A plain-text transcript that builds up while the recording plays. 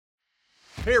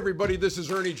Hey everybody, this is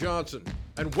Ernie Johnson,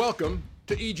 and welcome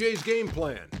to EJ's Game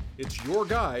Plan. It's your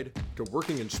guide to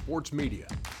working in sports media.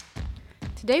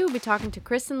 Today we'll be talking to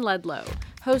Kristen Ledlow,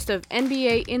 host of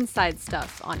NBA Inside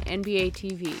Stuff on NBA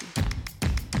TV.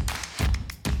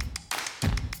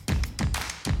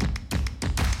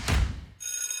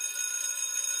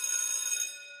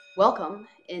 Welcome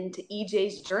into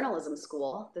EJ's journalism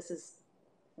school. This is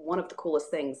one of the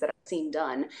coolest things that I've seen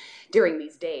done during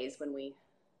these days when we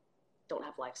don't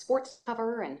have live sports to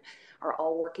cover and are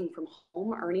all working from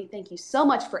home. Ernie, thank you so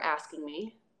much for asking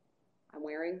me. I'm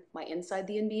wearing my Inside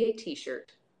the NBA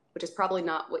t-shirt, which is probably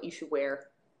not what you should wear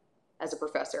as a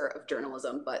professor of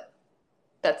journalism, but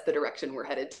that's the direction we're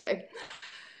headed today.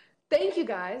 Thank you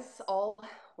guys all.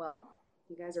 Well,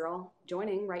 you guys are all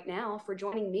joining right now for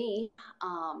joining me.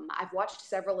 I've watched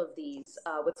several of these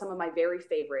with some of my very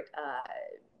favorite,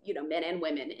 men and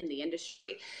women in the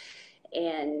industry.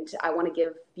 And I want to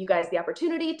give you guys the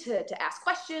opportunity to ask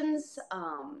questions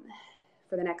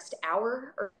for the next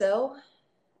hour or so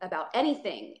about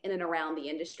anything in and around the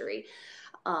industry.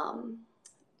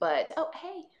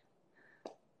 Hey,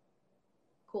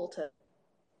 cool to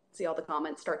see all the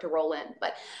comments start to roll in.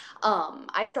 But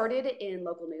I started in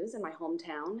local news in my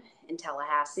hometown in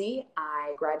Tallahassee.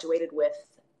 I graduated with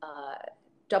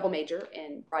double major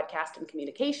in broadcast and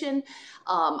communication.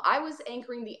 I was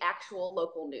anchoring the actual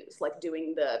local news, like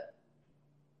doing the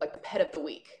pet of the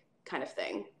week kind of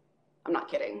thing. I'm not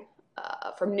kidding.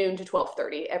 From noon to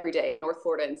 12:30 every day, North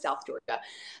Florida and South Georgia.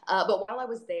 But while I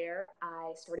was there,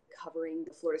 I started covering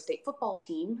the Florida State football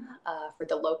team for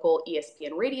the local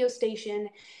ESPN radio station.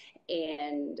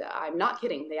 And I'm not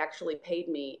kidding. They actually paid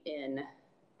me in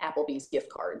Applebee's gift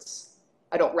cards.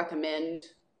 I don't recommend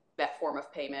that form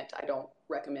of payment. I don't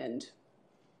recommend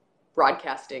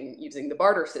broadcasting using the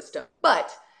barter system,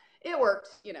 but it worked,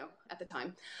 at the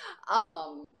time.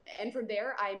 And from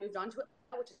there, I moved on to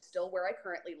Atlanta, which is still where I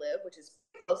currently live, which is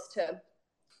close to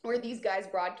where these guys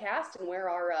broadcast and where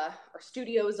our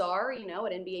studios are, at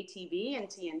NBA TV and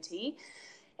TNT.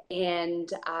 And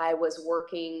I was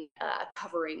working,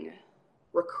 covering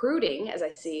recruiting, as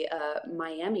I see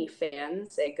Miami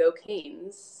fans say, "Go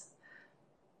Canes."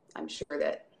 I'm sure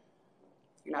that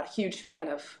you're not a huge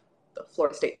fan of the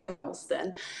Florida State Seminoles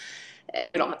then.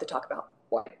 We don't have to talk about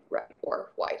wide right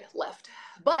or wide left.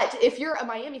 But if you're a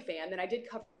Miami fan, then I did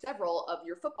cover several of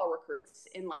your football recruits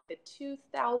in the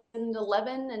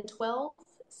 2011 and 12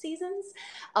 seasons.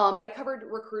 I covered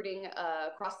recruiting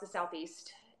across the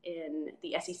Southeast in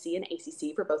the SEC and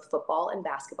ACC for both football and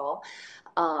basketball.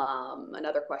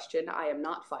 Another question, I am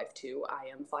not 5'2", I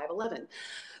am 5'11".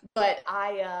 But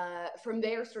I, from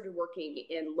there, started working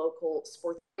in local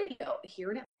sports radio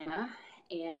here in Atlanta.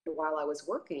 And while I was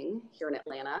working here in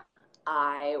Atlanta,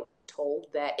 I was told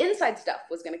that Inside Stuff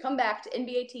was going to come back to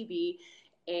NBA TV,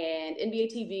 and NBA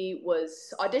TV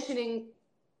was auditioning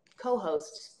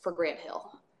co-hosts for Grant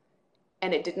Hill.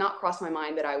 And it did not cross my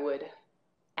mind that I would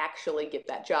actually get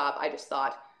that job. I just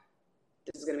thought,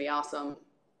 this is going to be awesome.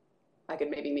 I could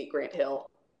maybe meet Grant Hill,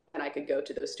 and I could go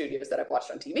to those studios that I've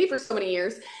watched on TV for so many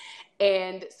years.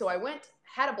 And so I went,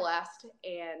 had a blast,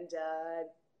 and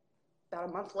about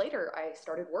a month later, I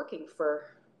started working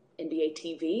for NBA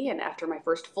TV. And after my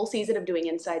first full season of doing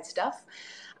Inside Stuff,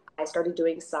 I started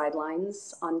doing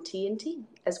sidelines on TNT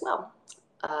as well.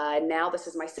 Now this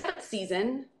is my 7th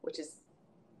season, which is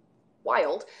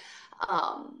wild.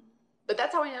 But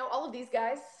that's how I know all of these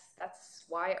guys. That's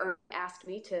why Ernie asked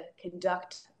me to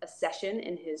conduct a session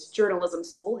in his journalism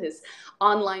school, his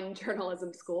online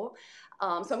journalism school. So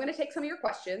I'm going to take some of your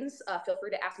questions. Feel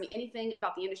free to ask me anything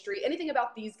about the industry, anything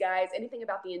about these guys, anything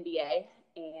about the NBA.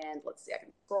 And let's see, I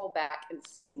can scroll back and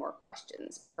see more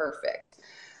questions. Perfect.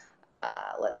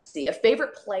 Let's see, a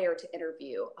favorite player to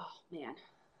interview. Oh, man.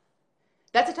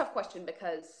 That's a tough question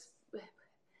because,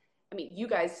 you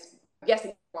guys, I'm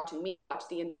guessing watching me watch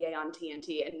the NBA on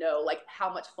TNT and know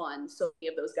how much fun so many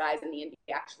of those guys in the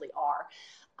NBA actually are.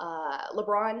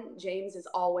 LeBron James is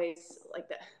always like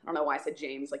that. I don't know why I said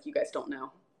James, you guys don't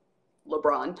know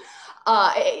LeBron.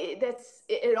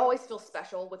 It always feels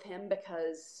special with him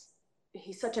because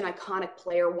he's such an iconic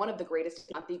player, one of the greatest,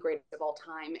 if not the greatest of all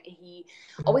time. He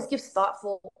always gives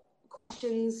thoughtful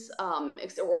questions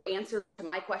or answers to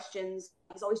my questions.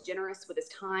 He's always generous with his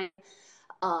time.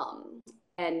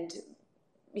 And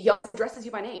he also addresses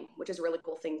you by name, which is a really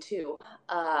cool thing too.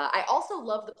 I also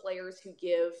love the players who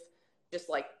give just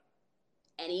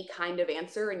any kind of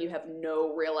answer and you have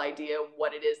no real idea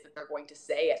what it is that they're going to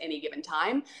say at any given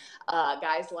time.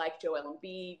 Guys like Joel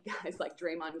Embiid, guys like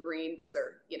Draymond Green,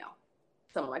 they're,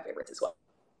 some of my favorites as well.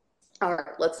 All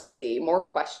right, let's see, more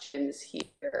questions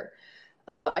here.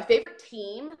 My favorite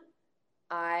team,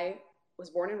 I was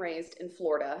born and raised in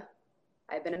Florida.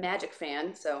 I've been a Magic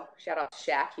fan, so shout out to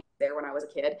Shaq. He was there when I was a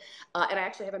kid. And I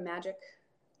actually have a Magic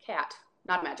cat.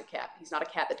 Not a Magic cat. He's not a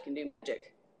cat that can do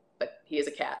magic, but he is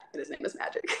a cat, and his name is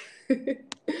Magic.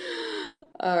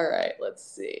 All right, let's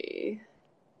see.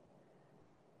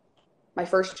 My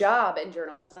first job in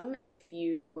journalism, if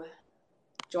you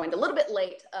joined a little bit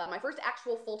late, my first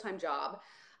actual full-time job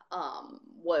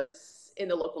was in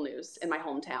the local news in my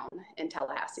hometown in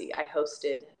Tallahassee. I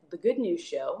hosted the Good News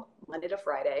Show Monday to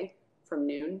Friday from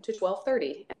noon to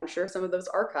 12:30. I'm sure some of those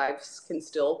archives can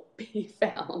still be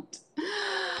found.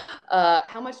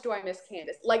 How much do I miss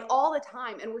Candace? Like all the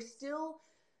time. And we're still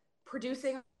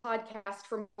producing a podcast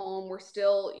from home. We're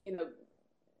still,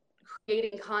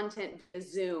 creating content via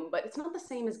Zoom, but it's not the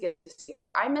same as getting to see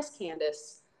her. I miss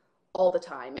Candace all the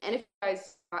time. And if you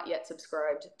guys not yet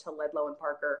subscribed to Ledlow and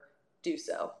Parker, do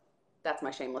so. That's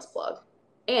my shameless plug.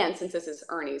 And since this is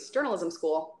Ernie's journalism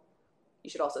school, you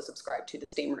should also subscribe to the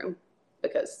Steam Room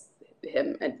because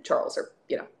him and Charles are,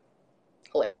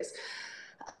 hilarious.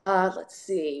 Let's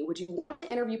see. Would you want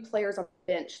to interview players on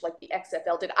the bench like the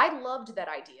XFL did? I loved that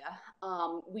idea.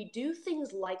 We do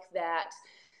things like that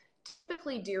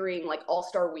typically during like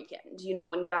All-Star Weekend,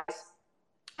 when guys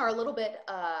are a little bit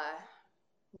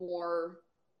more,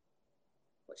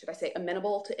 what should I say,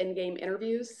 amenable to in-game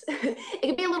interviews. It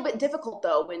can be a little bit difficult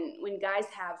though when guys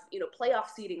have playoff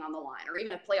seeding on the line or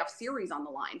even a playoff series on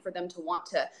the line for them to want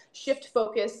to shift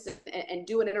focus and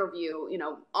do an interview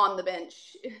on the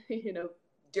bench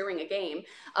during a game.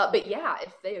 But yeah,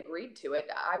 if they agreed to it,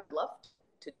 I would love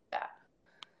to do that.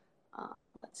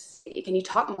 Let's see. Can you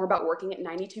talk more about working at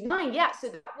 92.9? Yeah, so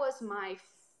that was my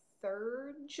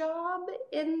third job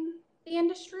in the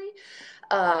industry.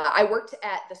 I worked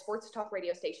at the sports talk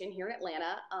radio station here in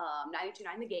Atlanta,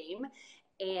 92.9 The Game,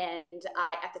 and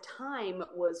I, at the time,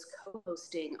 was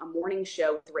co-hosting a morning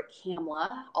show with Rick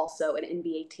Kamla, also an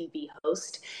NBA TV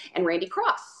host, and Randy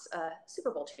Cross,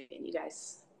 Super Bowl champion. You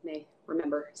guys may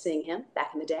remember seeing him back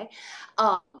in the day.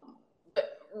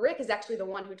 But Rick is actually the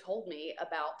one who told me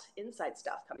about Inside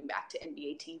Stuff coming back to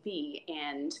NBA TV.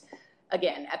 And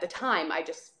again, at the time, I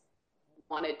just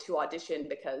wanted to audition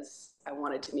because I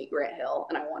wanted to meet Grant Hill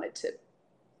and I wanted to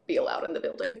be allowed in the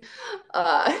building.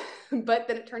 But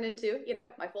then it turned into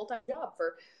my full-time job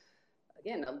for,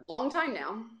 again, a long time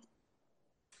now.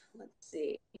 Let's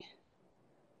see.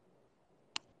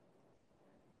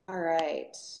 All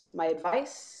right. My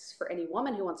advice for any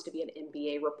woman who wants to be an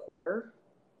NBA reporter,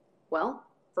 well,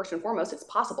 first and foremost, it's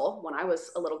possible. When I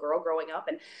was a little girl growing up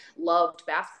and loved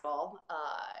basketball,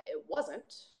 it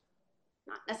wasn't.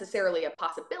 Not necessarily a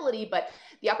possibility, but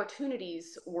the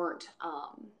opportunities weren't,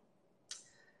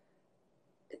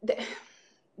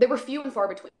 they were few and far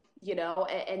between,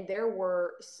 and there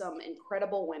were some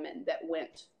incredible women that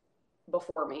went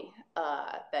before me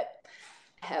that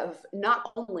have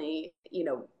not only,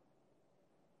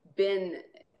 been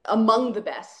among the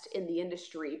best in the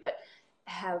industry, but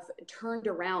have turned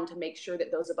around to make sure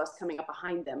that those of us coming up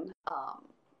behind them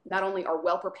not only are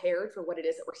well prepared for what it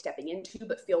is that we're stepping into,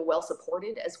 but feel well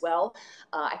supported as well.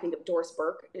 I think of Doris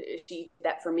Burke. She did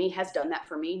that for me, has done that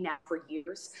for me now for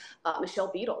years.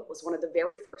 Michelle Beadle was one of the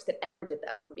very first that ever did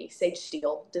that for me. Sage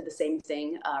Steele did the same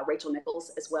thing. Rachel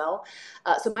Nichols as well.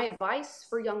 So my advice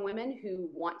for young women who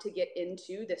want to get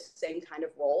into this same kind of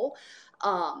role,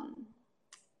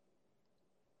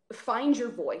 find your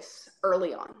voice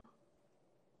early on.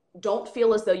 Don't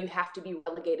feel as though you have to be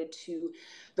relegated to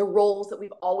the roles that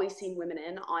we've always seen women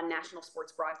in on national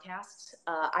sports broadcasts.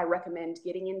 I recommend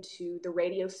getting into the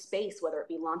radio space, whether it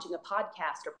be launching a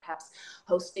podcast or perhaps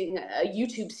hosting a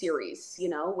YouTube series,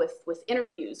 with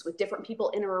interviews with different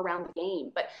in or around the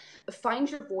game. But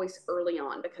find your voice early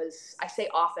on, because I say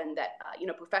often that,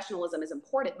 professionalism is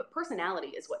important, but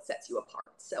personality is what sets you apart.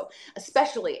 So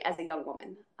especially as a young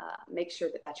woman, make sure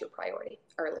that that's your priority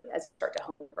early as you start to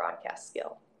hone your broadcast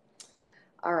skill.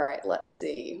 All right, let's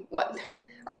see. What?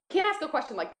 I can't ask a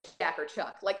question like Jack or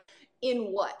Chuck. Like, in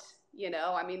what?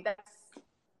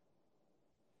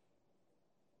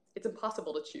 It's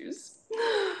impossible to choose.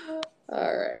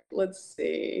 All right, let's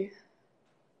see.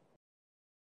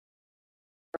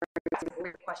 That's a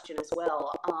great question as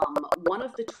well. One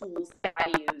of the tools that I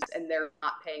use, and they're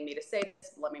not paying me to say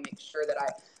this, let me make sure that I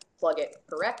plug it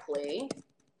correctly.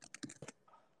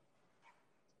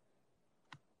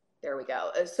 There we go.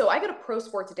 So I go to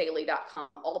prosportsdaily.com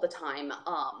all the time.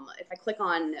 If I click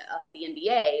on the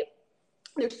NBA,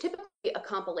 there's typically a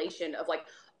compilation of like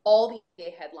all the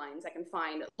NBA headlines. I can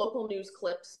find local news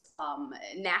clips,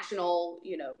 national,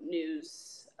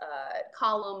 news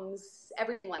columns,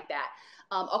 everything like that.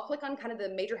 I'll click on kind of the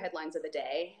major headlines of the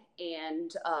day,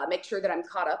 and make sure that I'm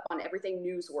caught up on everything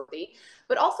newsworthy,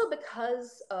 but also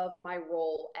because of my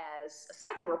role as a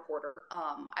staff reporter,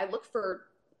 I look for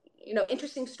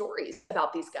interesting stories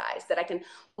about these guys that I can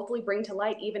hopefully bring to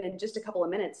light even in just a couple of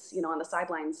minutes, on the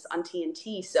sidelines on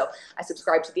TNT. So I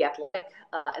subscribe to The Athletic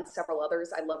and several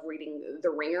others. I love reading The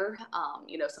Ringer.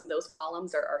 Some of those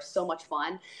columns are so much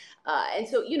fun. And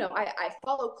so, I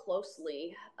follow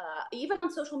closely, even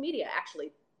on social media,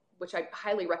 actually, which I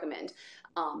highly recommend,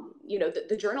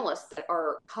 the journalists that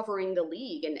are covering the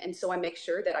league. And so I make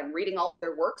sure that I'm reading all of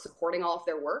their work, supporting all of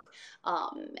their work,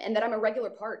 and that I'm a regular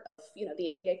part of,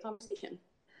 the NBA conversation.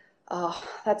 Oh,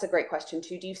 that's a great question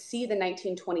too. Do you see the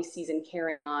 1920 season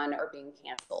carrying on or being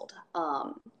canceled?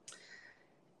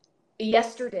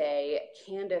 Yesterday,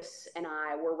 Candace and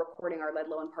I were recording our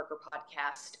Ledlow and Parker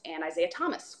podcast, and Isaiah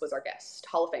Thomas was our guest,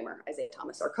 Hall of Famer Isaiah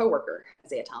Thomas, our coworker,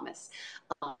 Isaiah Thomas.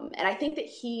 And I think that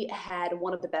he had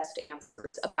one of the best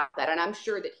answers about that. And I'm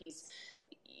sure that he's,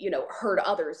 heard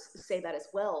others say that as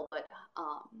well. But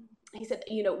he said,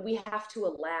 we have to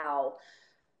allow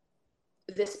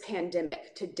this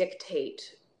pandemic to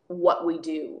dictate what we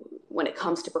do when it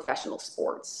comes to professional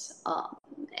sports.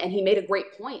 And he made a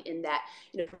great point in that,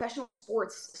 professional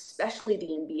sports, especially the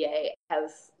NBA,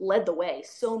 have led the way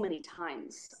so many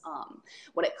times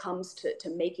when it comes to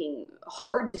making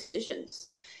hard decisions.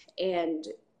 And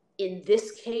in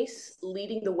this case,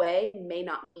 leading the way may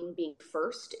not mean being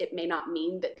first. It may not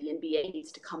mean that the NBA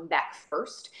needs to come back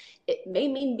first. It may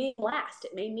mean being last.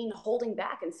 It may mean holding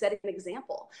back and setting an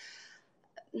example.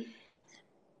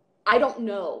 I don't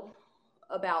know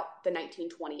about the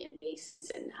 1920 NBA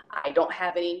season. I don't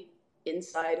have any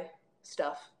inside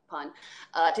stuff, pun,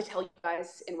 to tell you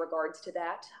guys in regards to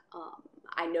that.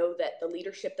 I know that the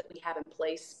leadership that we have in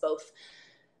place, both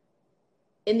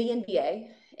in the NBA,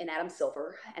 in Adam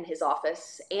Silver and his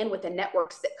office, and with the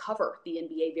networks that cover the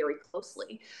NBA very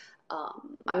closely,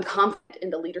 I'm confident in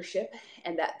the leadership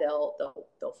and that they'll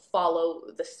follow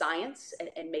the science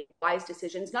and make wise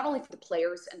decisions, not only for the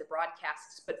players and the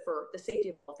broadcasts, but for the safety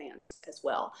of all fans as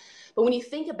well. But when you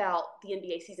think about the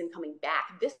NBA season coming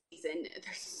back this season,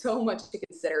 there's so much to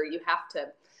consider. You have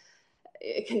to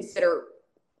consider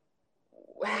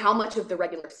how much of the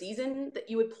regular season that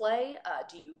you would play.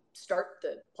 Do you start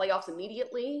the playoffs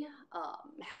immediately?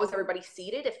 How is everybody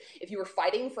seated? If you were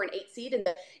fighting for an 8 seed in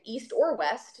the East or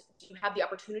West, do you have the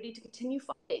opportunity to continue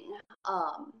fighting?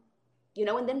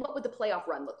 And then what would the playoff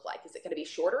run look like? Is it going to be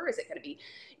shorter? Is it going to be,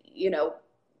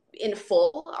 in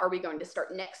full? Are we going to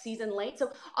start next season late?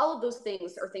 So all of those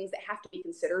things are things that have to be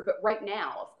considered. But right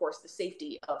now, of course, the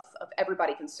safety of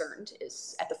everybody concerned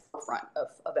is at the forefront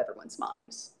of everyone's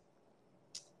minds.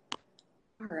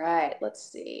 All right, let's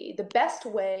see. The best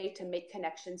way to make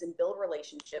connections and build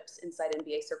relationships inside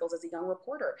NBA circles as a young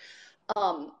reporter.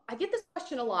 I get this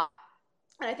question a lot,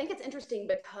 and I think it's interesting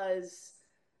because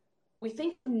we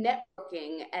think of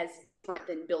networking as different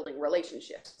than building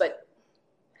relationships, but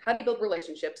how do you build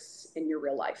relationships in your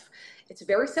real life? It's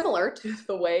very similar to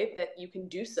the way that you can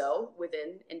do so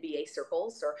within NBA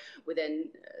circles or within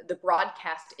the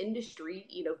broadcast industry,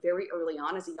 very early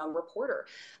on as a young reporter.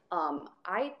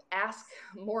 I ask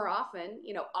more often,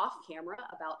 off camera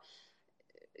about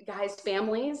guys'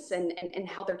 families and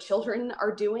how their children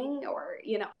are doing, or,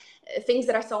 things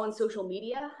that I saw on social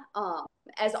media,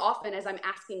 as often as I'm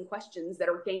asking questions that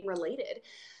are game related.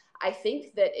 I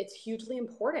think that it's hugely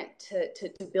important to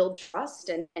build trust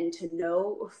and to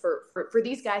know for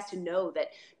these guys to know that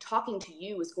talking to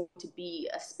you is going to be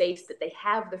a space that they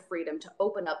have the freedom to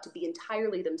open up to be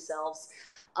entirely themselves.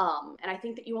 And I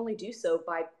think that you only do so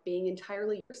by being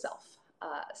entirely yourself.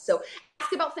 So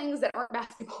ask about things that aren't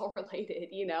basketball related,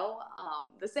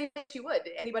 the same that you would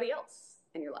anybody else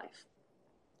in your life.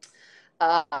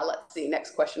 Let's see,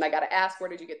 next question I got to ask. Where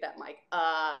did you get that, Mike?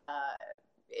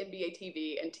 NBA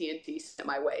TV and TNT sent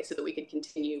my way so that we could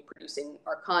continue producing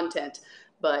our content,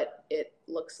 but it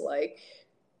looks like,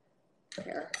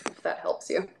 here, if that helps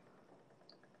you,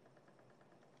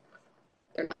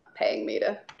 they're not paying me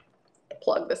to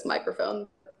plug this microphone.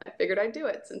 I figured I'd do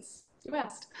it since you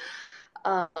asked.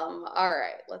 All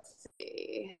right, let's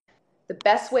see. The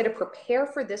best way to prepare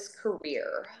for this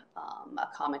career, a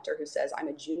commenter who says, I'm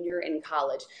a junior in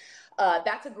college.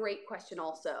 That's a great question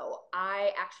also.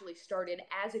 I actually started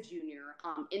as a junior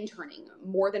interning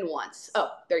more than once.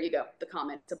 Oh, there you go, the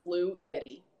comment. It's a blue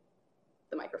Yeti,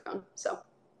 the microphone, so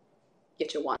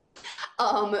get you one.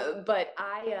 But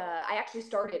I actually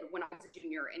started when I was a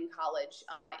junior in college.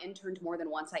 I interned more than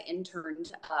once. I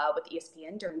interned with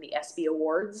ESPN during the ESPY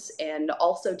Awards, and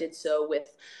also did so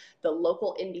with the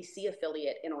local NBC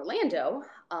affiliate in Orlando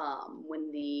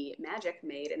when the Magic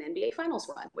made an NBA Finals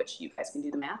run, which you guys can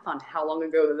do the math on how long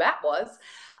ago that was.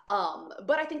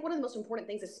 But I think one of the most important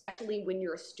things, especially when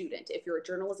you're a student, if you're a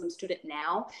journalism student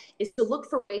now, is to look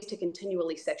for ways to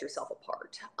continually set yourself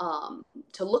apart.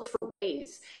 To look for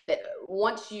ways that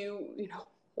once you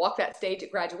walk that stage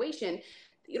at graduation,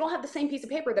 you don't have the same piece of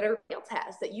paper that everybody else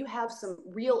has, that you have some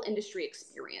real industry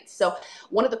experience. So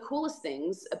one of the coolest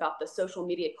things about the social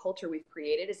media culture we've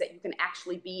created is that you can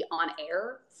actually be on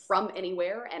air from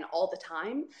anywhere and all the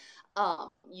time.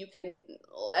 You can,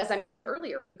 as I mentioned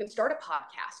earlier, you can start a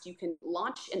podcast, you can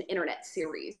launch an internet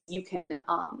series, you can,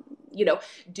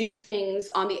 do things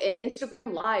on the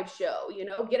Instagram live show,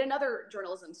 get another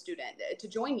journalism student to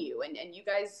join you and you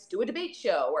guys do a debate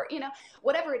show or,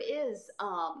 whatever it is.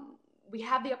 We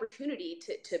have the opportunity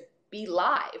to be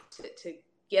live, to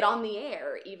get on the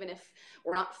air, even if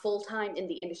we're not full-time in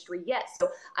the industry yet. So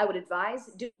I would advise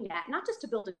doing that, not just to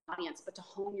build an audience, but to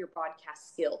hone your broadcast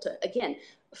skill, to, again,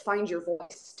 find your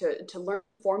voice, to learn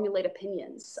to formulate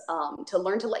opinions, to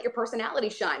learn to let your personality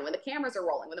shine when the cameras are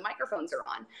rolling, when the microphones are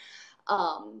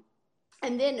on.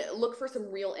 And then look for some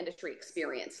real industry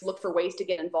experience. Look for ways to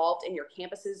get involved in your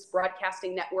campus's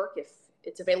broadcasting network if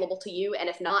it's available to you. And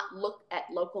if not, look at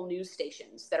local news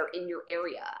stations that are in your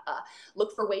area.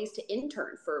 Look for ways to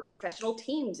intern for professional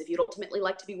teams if you'd ultimately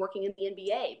like to be working in the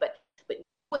NBA. But do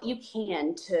what you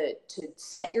can to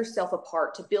set yourself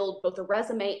apart, to build both a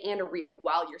resume and a reel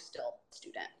while you're still a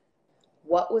student.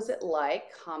 What was it like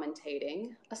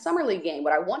commentating a summer league game?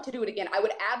 Would I want to do it again? I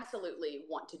would absolutely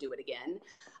want to do it again.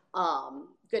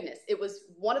 Goodness, it was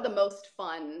one of the most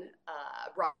fun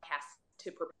broadcasts to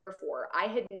prepare for. I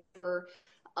had never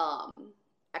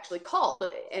actually called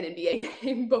an NBA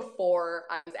game before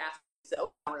I was asked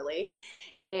so formally,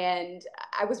 and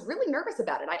I was really nervous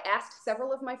about it. I asked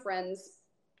several of my friends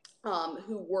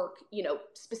who work,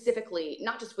 specifically,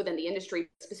 not just within the industry,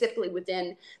 but specifically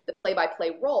within the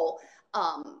play-by-play role.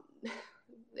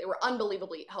 They were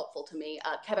unbelievably helpful to me.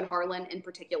 Kevin Harlan, in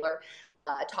particular,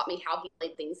 taught me how he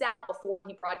laid things out before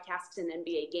he broadcast an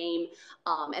NBA game.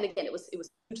 And again, it was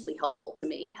hugely helpful to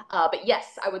me. But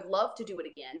yes, I would love to do it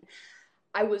again.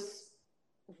 I was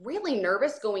really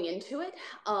nervous going into it.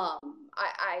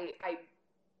 I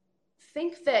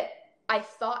think that I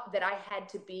thought that I had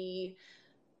to be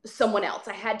someone else.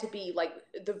 I had to be like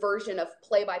the version of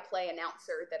play-by-play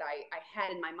announcer that I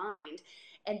had in my mind.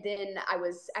 And then I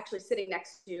was actually sitting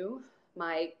next to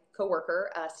my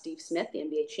coworker, Steve Smith, the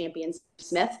NBA champion Steve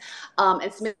Smith.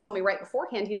 And Smith told me right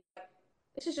beforehand, he's like,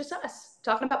 this is just us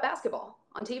talking about basketball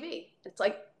on TV. It's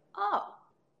like, oh,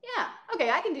 yeah,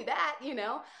 okay, I can do that,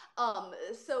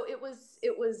 So it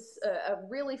was a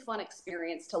really fun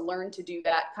experience to learn to do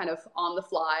that kind of on the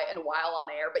fly and while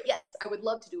on air. But yes, I would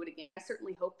love to do it again. I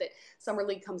certainly hope that Summer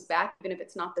League comes back, even if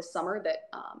it's not this summer, that,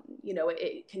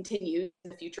 it continues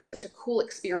in the future. It's a cool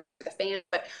experience for the fans,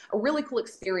 but a really cool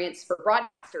experience for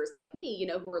broadcasters,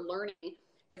 who are learning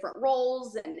different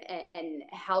roles and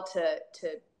how to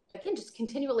again, just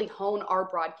continually hone our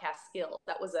broadcast skills.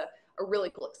 That was a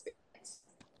really cool experience.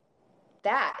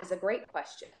 That is a great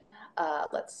question.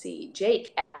 Let's see.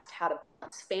 Jake asked how to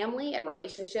balance family and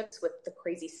relationships with the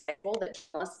crazy schedule that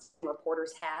journalists and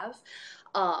reporters have.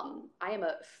 I am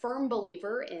a firm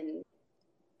believer in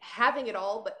having it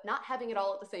all, but not having it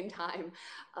all at the same time.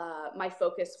 My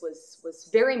focus was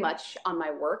very much on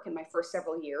my work in my first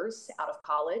several years out of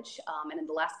college. And in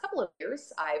the last couple of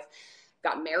years, I've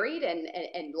got married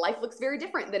and life looks very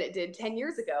different than it did 10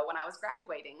 years ago when I was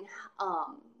graduating.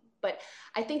 But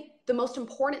I think the most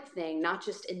important thing, not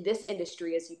just in this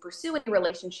industry as you pursue a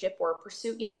relationship or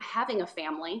pursue having a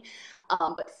family,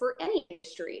 but for any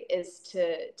industry, is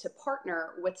to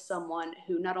partner with someone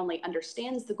who not only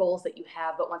understands the goals that you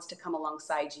have, but wants to come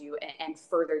alongside you and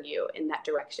further you in that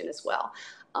direction as well.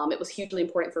 It was hugely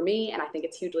important for me, and I think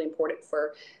it's hugely important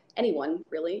for anyone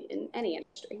really in any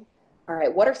industry. All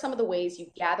right, what are some of the ways you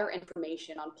gather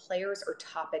information on players or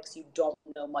topics you don't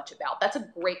know much about? That's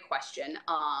a great question. And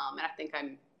I think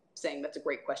I'm saying that's a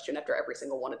great question after every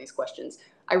single one of these questions.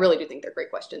 I really do think they're great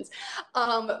questions.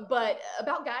 But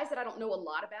about guys that I don't know a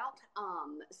lot about,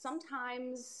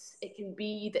 sometimes it can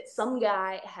be that some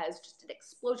guy has just an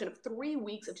explosion of 3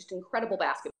 weeks of just incredible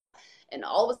basketball. And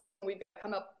all of a sudden we've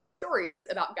come up with stories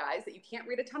about guys that you can't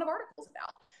read a ton of articles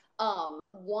about.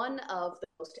 One of the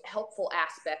most helpful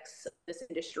aspects of this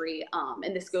industry,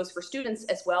 and this goes for students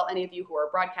as well, any of you who are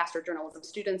broadcaster journalism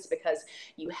students, because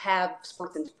you have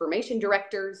sports information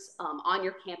directors on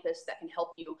your campus that can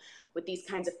help you with these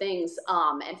kinds of things.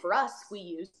 And for us, we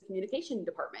use the communication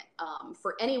department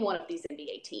for any one of these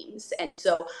NBA teams. And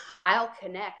so I'll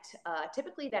connect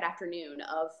typically that afternoon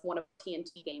of one of the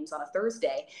TNT games on a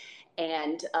Thursday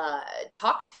and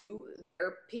talk to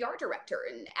their PR director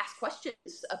and ask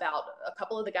questions about a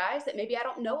couple of the guys that maybe I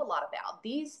don't know a lot about.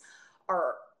 These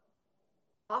are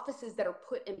offices that are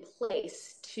put in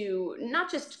place to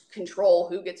not just control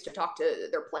who gets to talk to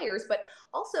their players, but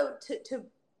also to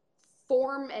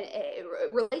form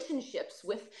relationships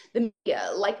with the media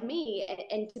like me,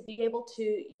 and to be able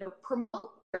to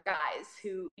promote their guys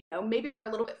who maybe are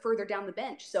a little bit further down the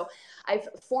bench. So I've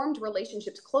formed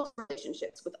relationships, close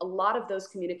relationships with a lot of those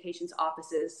communications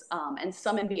offices, and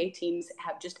some NBA teams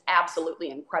have just absolutely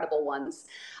incredible ones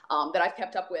that I've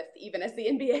kept up with even as the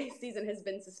NBA season has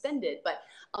been suspended. But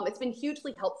it's been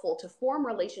hugely helpful to form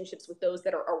relationships with those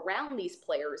that are around these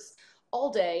players all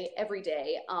day, every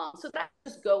day, so that I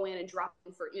just go in and drop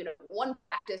in for one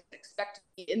practice and expect to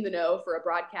be in the know for a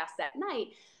broadcast that night.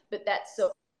 But that's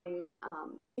so I'm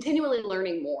continually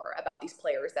learning more about these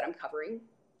players that I'm covering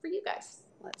for you guys.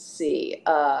 Let's see.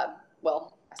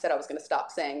 Well, I said I was going to stop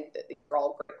saying that these are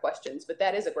all great questions, but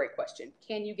that is a great question.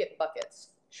 Can you get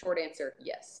buckets? Short answer,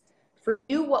 yes. For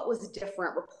you, what was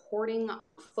different reporting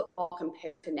football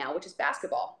compared to now, which is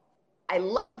basketball? I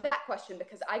love that question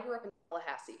because I grew up in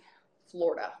Tallahassee,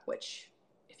 Florida, which,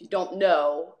 if you don't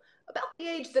know, about the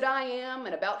age that I am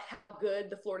and about how good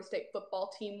the Florida State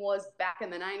football team was back in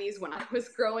the 90s when I was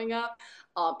growing up,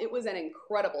 it was an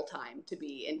incredible time to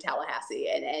be in Tallahassee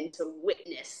and to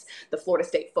witness the Florida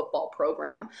State football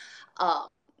program.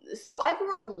 So I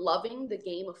grew up loving the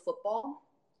game of football,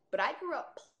 but I grew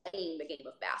up playing the game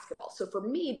of basketball. So for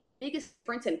me, the biggest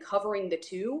difference in covering the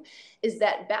two is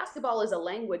that basketball is a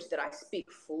language that I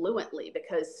speak fluently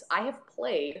because I have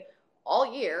played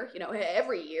all year,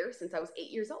 every year since I was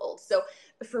 8 years old. So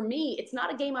for me, it's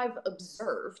not a game I've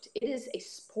observed. It is a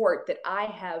sport that I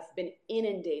have been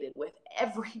inundated with.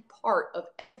 Every part of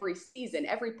every season,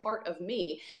 every part of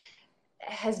me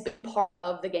has been part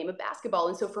of the game of basketball.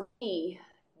 And so for me,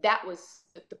 that was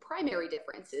the primary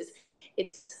difference. Is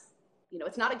it's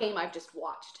not a game I've just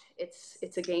watched.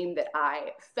 It's a game that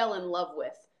I fell in love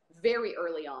with very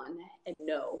early on and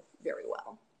know very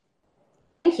well.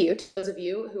 Thank you to those of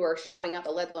you who are showing out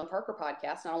the Ledlow and Parker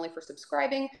podcast, not only for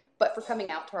subscribing, but for coming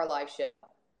out to our live show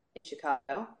in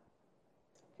Chicago.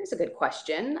 Here's a good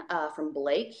question from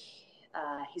Blake.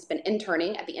 He's been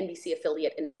interning at the NBC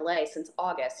affiliate in LA since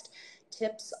August.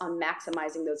 Tips on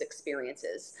maximizing those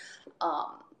experiences.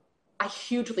 I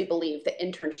hugely believe that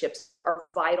internships are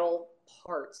vital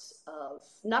parts of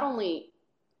not only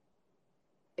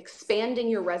expanding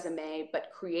your resume, but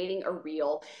creating a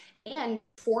reel and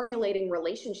formulating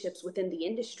relationships within the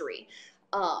industry.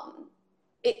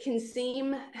 It can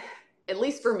seem, at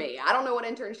least for me, I don't know what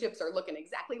internships are looking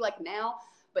exactly like now,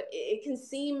 but it can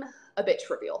seem a bit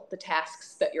trivial, the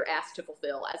tasks that you're asked to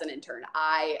fulfill as an intern.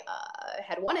 I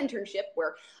had one internship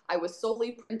where I was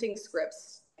solely printing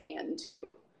scripts and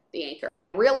the anchor.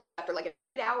 I realized after like an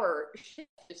 8-hour shift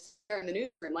just in the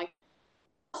newsroom, like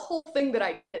the whole thing that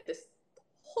I did this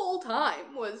whole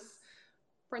time was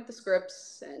print the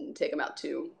scripts and take them out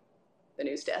to the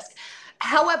news desk.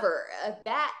 However,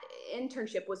 that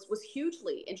internship was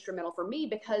hugely instrumental for me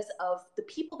because of the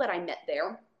people that I met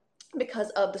there, because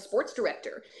of the sports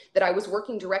director that I was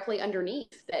working directly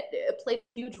underneath that played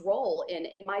a huge role in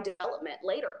my development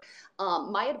later.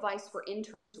 My advice for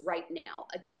interns right now,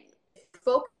 again, if your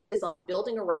focus is on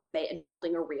building a resume and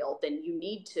building a reel, then you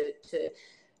need to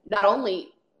not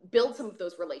only build some of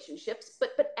those relationships,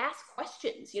 but ask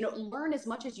questions, learn as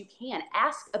much as you can.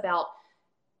 Ask about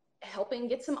helping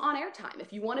get some on-air time.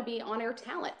 If you want to be on-air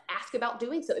talent, ask about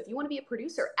doing so. If you want to be a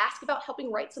producer, ask about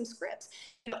helping write some scripts.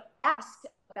 Ask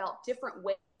about different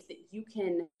ways that you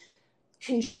can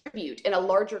contribute in a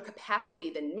larger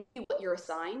capacity than maybe what you're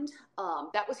assigned.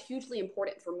 That was hugely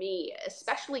important for me,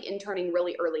 especially interning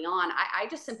really early on. I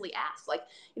just simply asked,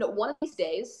 one of these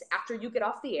days after you get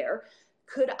off the air,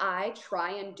 could I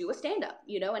try and do a stand-up,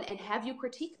 and have you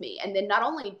critique me? And then not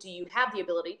only do you have the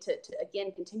ability to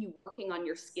again, continue working on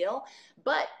your skill,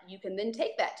 but you can then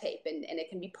take that tape and it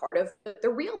can be part of the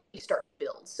reel you start to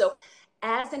build. So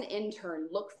as an intern,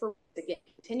 look for, again,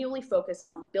 continually focus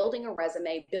on building a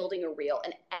resume, building a reel,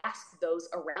 and ask those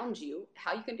around you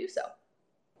how you can do so.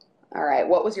 All right,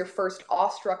 what was your first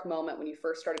awestruck moment when you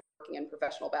first started working in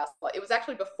professional basketball? It was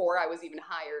actually before I was even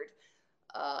hired.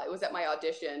 It was at my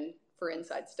audition for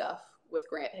Inside Stuff with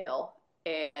Grant Hill.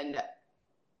 And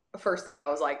first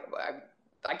I was like,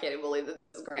 I can't even believe this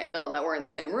is Grant Hill, that we're in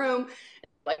the same room.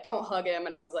 Like, don't hug him.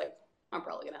 And I was like, I'm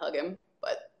probably going to hug him.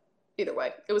 But either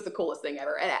way, it was the coolest thing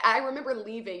ever. And I remember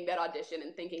leaving that audition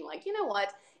and thinking, like, you know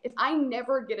what? If I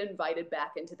never get invited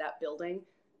back into that building,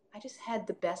 I just had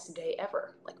the best day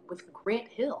ever, like with Grant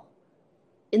Hill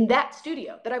in that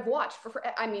studio that I've watched for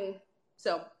I mean,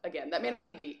 so again, that may not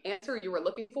be the answer you were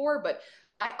looking for, but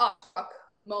my awestruck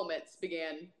moments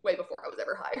began way before I was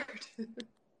ever hired.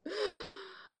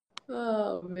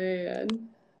 Oh, man.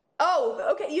 Oh,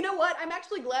 okay. You know what? I'm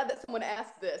actually glad that someone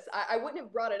asked this. I wouldn't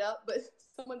have brought it up, but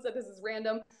someone said this is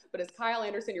random. But is Kyle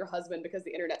Anderson your husband? Because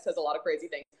the internet says a lot of crazy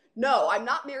things. No, I'm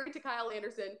not married to Kyle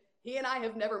Anderson. He and I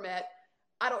have never met.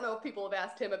 I don't know if people have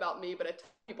asked him about me, but a ton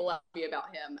of people ask me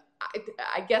about him.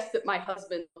 I guess that my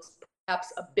husband looks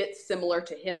perhaps a bit similar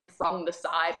to him from the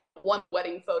side. One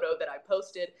wedding photo that I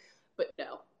posted. But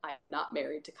no, I am not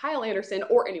married to Kyle Anderson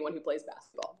or anyone who plays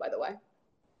basketball, by the way.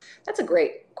 That's a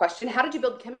great question. How did you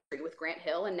build chemistry with Grant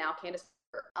Hill and now Candace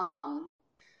Parker?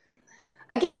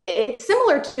 It's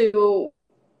similar to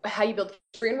how you build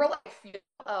chemistry in real life.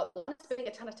 Spending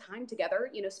a ton of time together,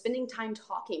 spending time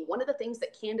talking. One of the things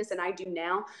that Candace and I do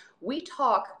now, we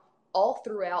talk all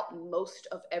throughout most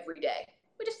of every day.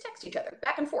 We just text each other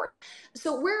back and forth.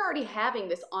 So we're already having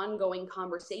this ongoing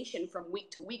conversation from week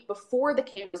to week before the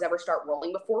cameras ever start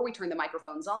rolling, before we turn the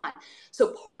microphones on.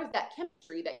 So part of that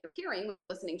chemistry that you're hearing when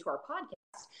listening to our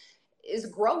podcast is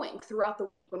growing throughout the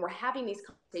week when we're having these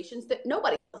conversations that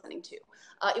nobody's listening to.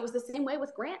 It was the same way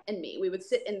with Grant and me. We would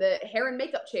sit in the hair and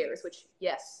makeup chairs, which,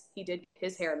 yes, he did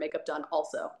his hair and makeup done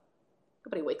also.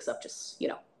 Nobody wakes up just,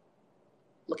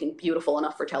 looking beautiful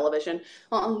enough for television.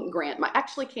 Grant,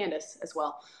 actually Candace as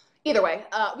well. Either way,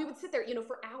 we would sit there,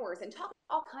 for hours and talk about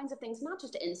all kinds of things, not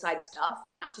just Inside Stuff,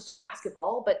 not just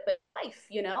basketball, but life,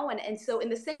 and so in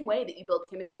the same way that you build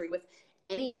chemistry with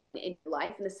anyone in your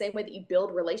life, in the same way that you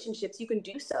build relationships, you can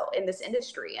do so in this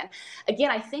industry. And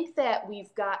again, I think that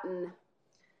we've gotten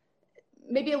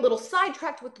maybe a little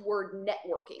sidetracked with the word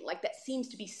networking. Like, that seems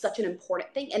to be such an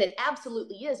important thing, and it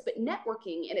absolutely is. But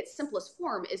networking in its simplest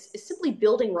form is simply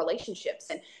building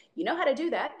relationships. And you know how to do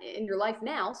that in your life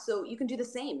now, so you can do the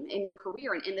same in your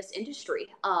career and in this industry.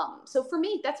 So for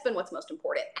me, that's been what's most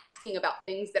important. Asking about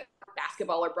things that are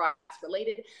basketball or broadcast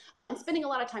related, and spending a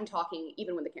lot of time talking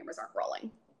even when the cameras aren't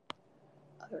rolling.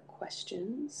 Other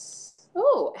questions?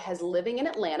 Oh, has living in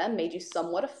Atlanta made you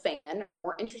somewhat a fan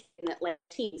or interested in Atlanta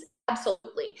teams?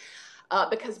 Absolutely.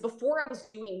 Because before I was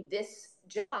doing this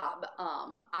job,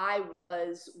 I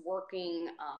was working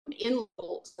in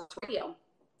local sports radio.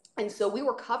 And so we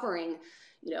were covering,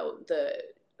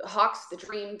 the Hawks, the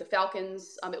Dream, the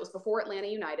Falcons. It was before Atlanta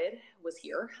United was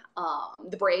here,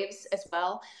 the Braves as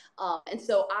well. And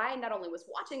so I not only was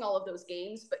watching all of those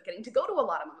games, but getting to go to a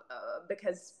lot of them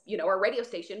because, our radio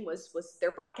station was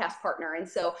their broadcast partner. And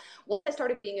so when I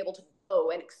started being able to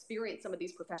go and experience some of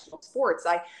these professional sports,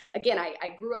 I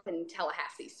grew up in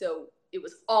Tallahassee. So it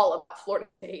was all about Florida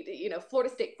State, Florida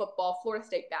State football, Florida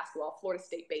State basketball, Florida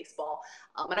State baseball.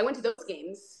 And I went to those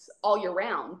games all year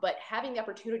round, but having the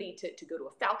opportunity to go to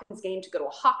a Falcons game, to go to a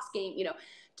Hawks game,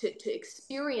 to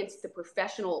experience the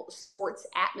professional sports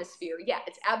atmosphere,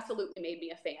 it's absolutely made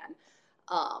me a fan.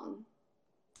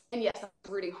 And yes, I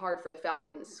was rooting hard for the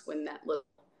Falcons when that little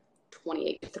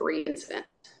 28-3 incident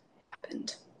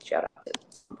happened. Shout out to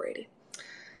Tom Brady.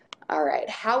 All right.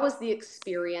 How was the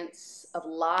experience of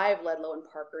live Ledlow and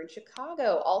Parker in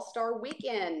Chicago All-Star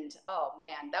Weekend? Oh,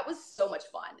 man, that was so much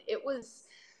fun. It was,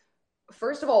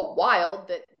 first of all, wild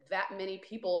that many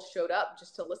people showed up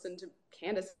just to listen to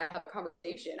Candace have a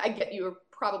conversation. I get you were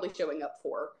probably showing up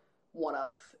for one of,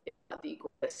 if not the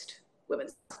greatest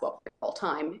women's basketball player of all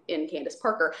time in Candace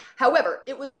Parker. However,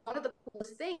 it was one of the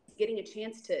coolest things, getting a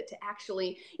chance to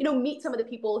actually, meet some of the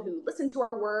people who listen to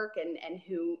our work and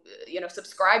who,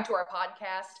 subscribe to our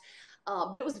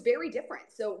podcast. It was very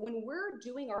different. So when we're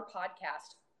doing our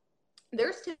podcast,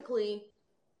 there's typically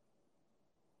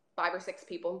 5 or 6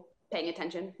 people paying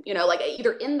attention, like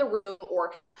either in the room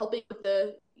or helping with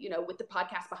the, with the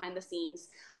podcast behind the scenes.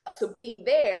 So being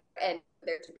there and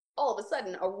there to be all of a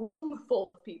sudden a room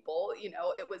full of people,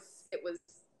 it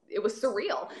was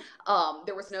surreal.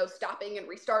 There was no stopping and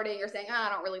restarting or saying, I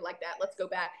don't really like that, let's go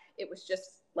back. It was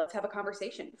just, let's have a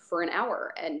conversation for an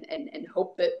hour and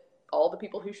hope that all the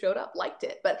people who showed up liked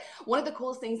it. But one of the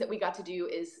coolest things that we got to do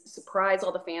is surprise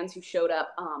all the fans who showed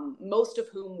up, most of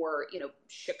whom were,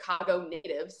 Chicago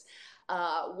natives,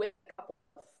 with a couple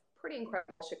of pretty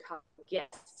incredible Chicago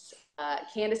guests.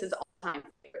 Candace's all-time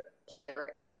favorite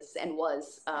player, and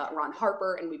was Ron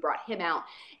Harper, and we brought him out,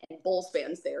 and Bulls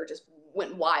fans there just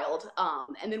went wild.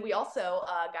 And then we also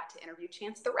got to interview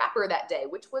Chance the Rapper that day,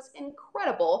 which was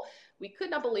incredible. We could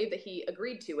not believe that he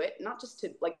agreed to it, not just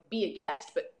to like be a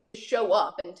guest, but to show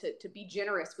up and to be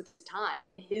generous with his time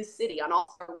in his city on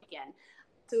All-Star Weekend.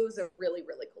 So it was a really,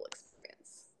 really cool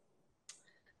experience.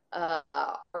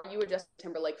 Are you a Justin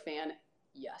Timberlake fan?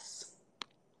 Yes.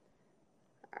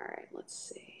 All right, let's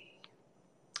see.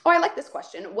 Oh, I like this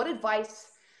question. What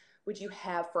advice would you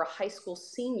have for a high school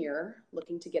senior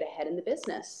looking to get ahead in the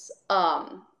business?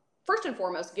 First and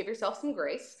foremost, give yourself some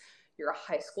grace. You're a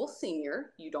high school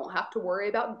senior. You don't have to worry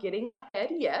about getting ahead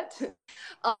yet.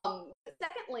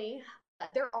 Secondly,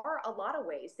 there are a lot of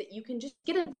ways that you can just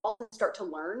get involved and start to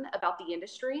learn about the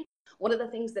industry. One of the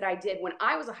things that I did when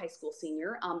I was a high school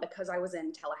senior, because I was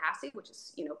in Tallahassee, which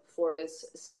is, Florida's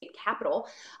state capital,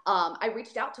 I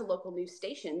reached out to local news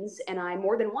stations, and I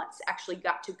more than once actually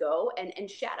got to go and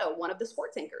shadow one of the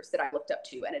sports anchors that I looked up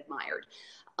to and admired.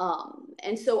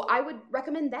 And so I would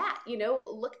recommend that,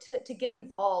 look to get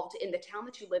involved in the town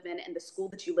that you live in and the school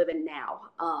that you live in now.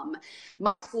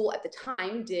 My school at the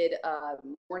time did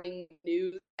morning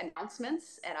news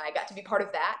announcements, and I got to be part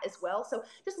of that as well. So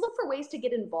just look for ways to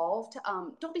get involved.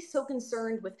 Don't be so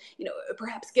concerned with,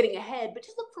 perhaps getting ahead, but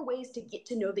just look for ways to get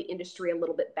to know the industry a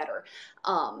little bit better.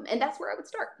 And that's where I would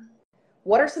start.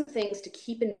 What are some things to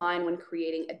keep in mind when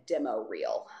creating a demo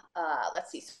reel?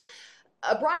 Let's see.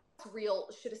 A broadcast reel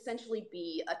should essentially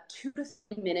be a 2 to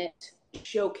 3 minute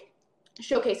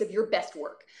showcase of your best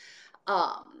work.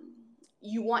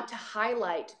 You want to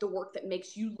highlight the work that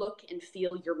makes you look and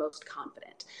feel your most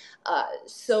confident.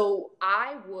 So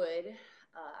I would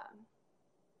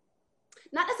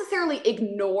not necessarily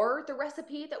ignore the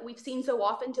recipe that we've seen so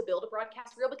often to build a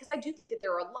broadcast reel, because I do think that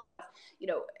there are a lot of,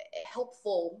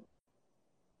 helpful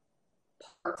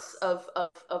parts of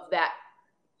that,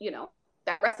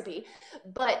 that recipe.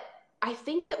 But I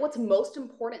think that what's most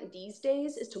important these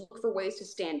days is to look for ways to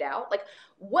stand out. Like,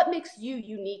 what makes you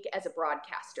unique as a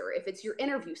broadcaster? If it's your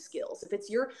interview skills, if it's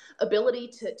your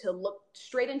ability to look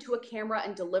straight into a camera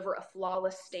and deliver a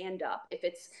flawless stand-up, if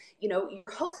it's, your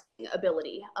hosting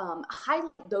ability,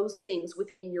 highlight those things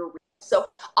within your reel. So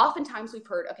oftentimes we've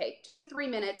heard, okay, 3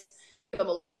 minutes, give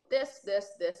them this,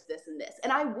 and this.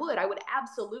 And I would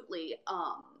absolutely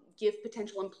give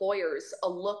potential employers a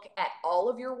look at all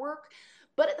of your work.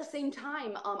 But at the same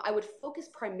time, I would focus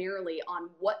primarily on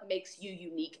what makes you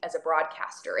unique as a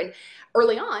broadcaster. And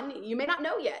early on, you may not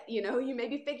know yet, you may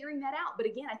be figuring that out. But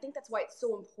again, I think that's why it's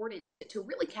so important to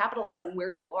really capitalize on where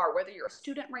you are, whether you're a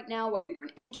student right now, whether you're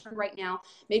an intern right now,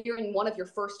 maybe you're in one of your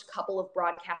first couple of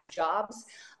broadcast jobs,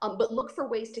 but look for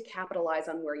ways to capitalize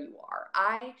on where you are.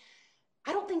 I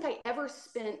don't think I ever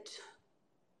spent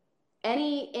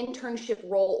any internship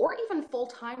role or even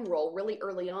full-time role really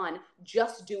early on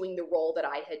just doing the role that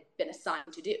I had been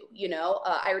assigned to do.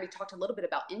 I already talked a little bit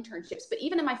about internships, but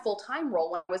even in my full-time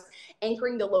role, when I was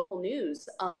anchoring the local news,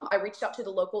 I reached out to the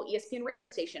local ESPN radio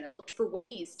station and looked for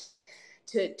ways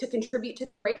to contribute to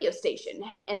the radio station.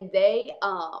 And they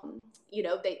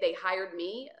hired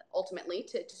me ultimately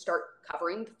to start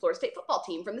covering the Florida State football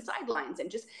team from the sidelines and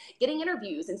just getting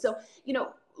interviews. And so,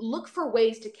 look for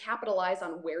ways to capitalize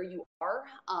on where you are,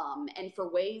 and for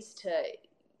ways to,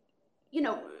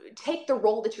 take the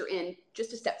role that you're in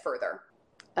just a step further.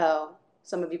 Oh,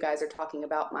 some of you guys are talking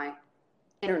about my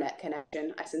internet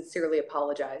connection. I sincerely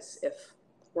apologize if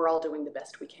we're all doing the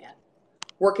best we can.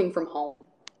 Working from home.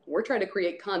 We're trying to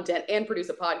create content and produce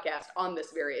a podcast on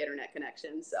this very internet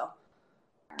connection. So,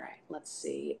 all right, let's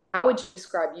see. How would you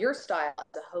describe your style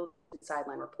as a host and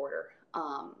sideline reporter?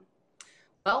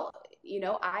 Well,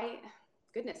 I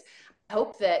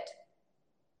hope that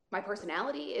my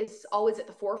personality is always at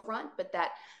the forefront, but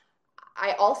that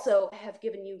I also have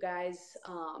given you guys,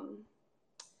 I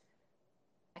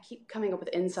keep coming up with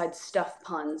inside stuff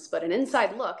puns, but an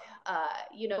inside look,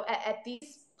 at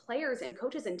these players and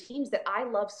coaches and teams that I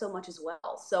love so much as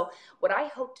well. So what I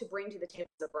hope to bring to the table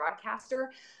as a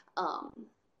broadcaster,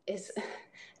 is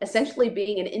essentially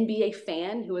being an NBA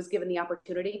fan who is given the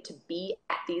opportunity to be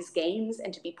at these games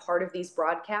and to be part of these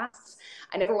broadcasts.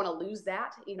 I never want to lose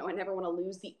that. I never want to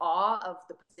lose the awe of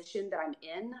the position that I'm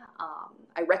in.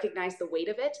 I recognize the weight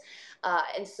of it.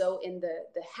 And so in the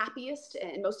happiest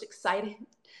and most exciting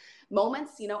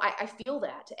moments, I feel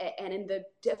that. And in the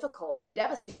difficult,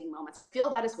 devastating moments, I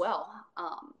feel that as well.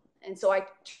 And so I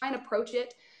try and approach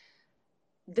it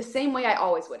the same way I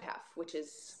always would have, which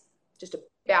is just a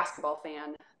basketball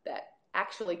fan that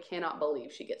actually cannot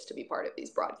believe she gets to be part of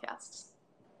these broadcasts.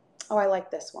 Oh, I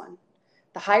like this one.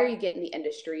 The higher you get in the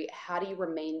industry, how do you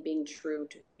remain being true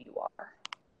to who you are?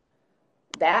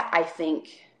 that I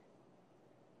think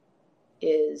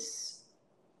is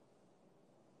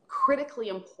critically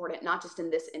important, not just in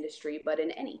this industry, but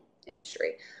in any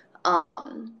industry. I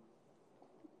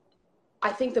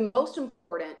think the most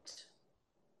important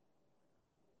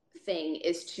thing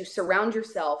is to surround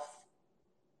yourself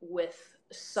with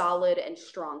solid and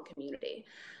strong community.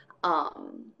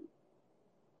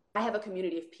 I have a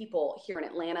community of people here in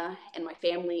Atlanta and my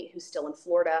family who's still in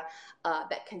Florida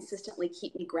that consistently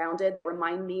keep me grounded,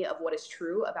 remind me of what is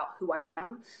true about who I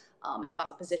am, about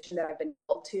the position that I've been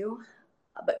called to.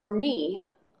 But for me,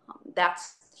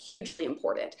 that's hugely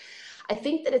important. I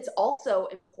think that it's also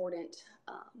important.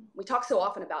 We talk so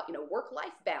often about,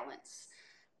 work-life balance.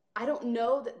 I don't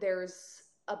know that there's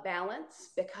a balance,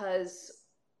 because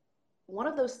one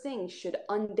of those things should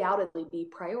undoubtedly be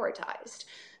prioritized.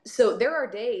 So there are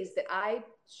days that I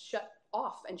shut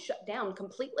off and shut down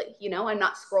completely. I'm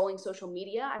not scrolling social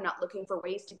media. I'm not looking for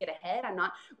ways to get ahead. I'm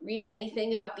not reading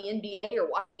anything about the NBA or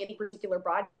watching any particular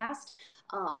broadcast.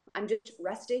 I'm just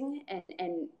resting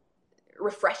and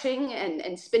refreshing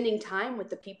and spending time with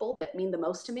the people that mean the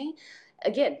most to me.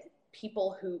 Again,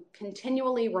 people who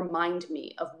continually remind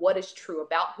me of what is true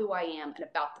about who I am and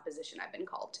about the position I've been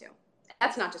called to.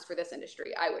 That's not just for this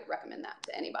industry. I would recommend that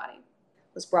to anybody.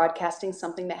 Was broadcasting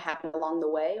something that happened along the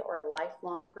way, or a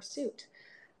lifelong pursuit?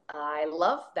 I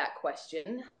love that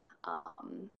question,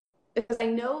 because I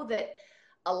know that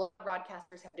a lot of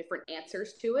broadcasters have different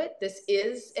answers to it. This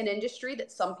is an industry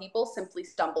that some people simply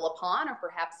stumble upon, or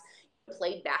perhaps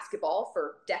played basketball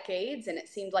for decades and it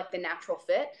seemed like the natural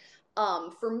fit.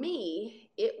 For me,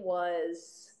 it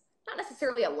was not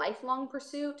necessarily a lifelong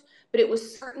pursuit, but it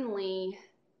was certainly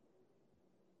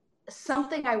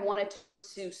something I wanted to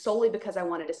pursue solely because I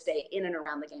wanted to stay in and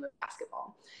around the game of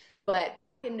basketball. But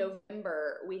in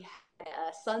November, we had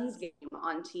a Suns game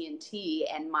on TNT,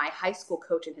 and my high school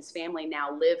coach and his family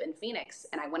now live in Phoenix,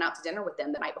 and I went out to dinner with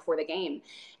them the night before the game,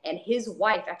 and his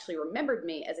wife actually remembered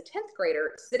me as a 10th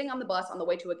grader sitting on the bus on the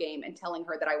way to a game and telling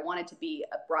her that I wanted to be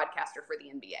a broadcaster for the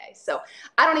NBA. So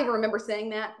I don't even remember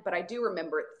saying that, but I do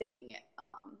remember thinking it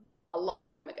a long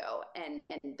time ago, and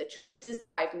the choices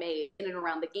I've made in and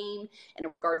around the game and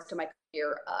in regards to my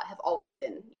career have always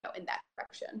been in that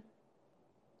direction.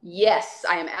 Yes,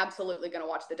 I am absolutely going to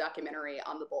watch the documentary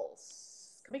on the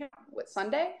Bulls. Coming out,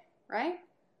 Sunday, right?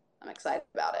 I'm excited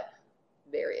about it.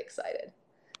 Very excited.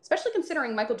 Especially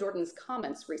considering Michael Jordan's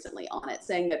comments recently on it,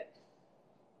 saying that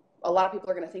a lot of people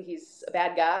are going to think he's a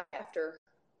bad guy after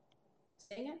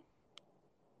saying it.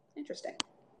 Interesting.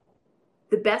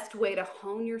 The best way to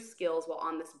hone your skills while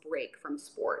on this break from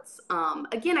sports.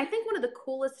 Again, I think one of the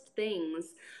coolest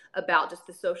things about just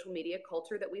the social media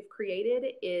culture that we've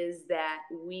created is that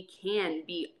we can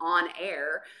be on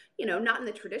air, not in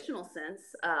the traditional sense,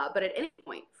 but at any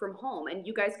point from home. And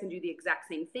you guys can do the exact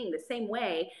same thing, the same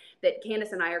way that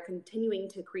Candace and I are continuing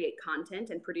to create content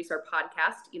and produce our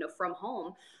podcast, from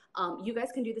home. You guys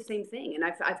can do the same thing. And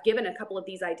I've given a couple of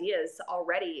these ideas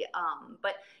already,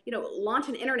 but, launch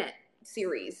an internet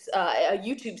series, a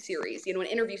YouTube series, an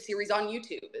interview series on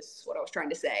YouTube is what I was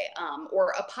trying to say,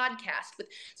 or a podcast with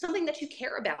something that you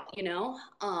care about,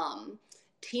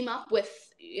 team up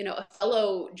with, a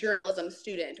fellow journalism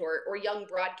student or young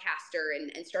broadcaster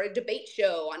and start a debate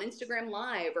show on Instagram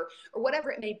Live or whatever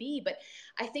it may be. But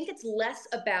I think it's less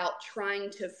about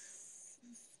trying to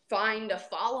find a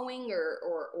following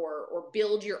or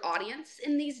build your audience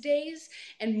in these days,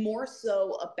 and more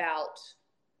so about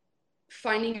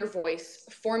finding your voice,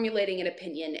 formulating an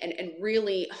opinion, and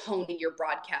really honing your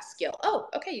broadcast skill. Oh,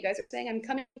 okay, you guys are saying I'm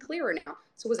coming clearer now.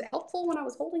 So was it helpful when I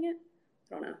was holding it?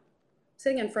 I don't know.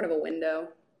 Sitting in front of a window,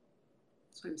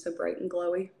 so I'm so bright and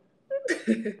glowy.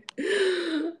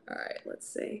 All right, let's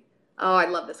see. Oh, I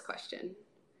love this question.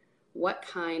 What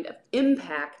kind of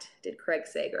impact did Craig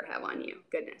Sager have on you?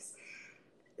 Goodness.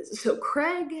 So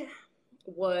Craig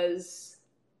was...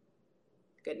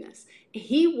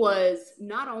 he was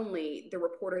not only the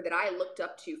reporter that I looked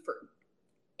up to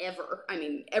forever. I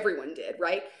mean, everyone did,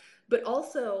 right? But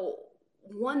also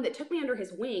one that took me under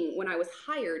his wing when I was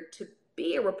hired to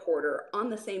be a reporter on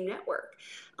the same network.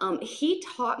 He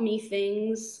taught me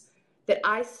things that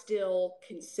I still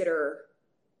consider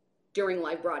during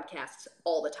live broadcasts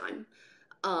all the time.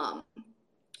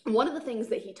 One of the things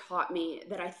that he taught me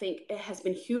that I think has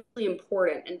been hugely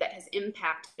important and that has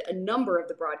impacted a number of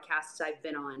the broadcasts I've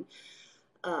been on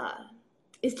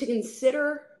is to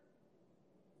consider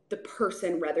the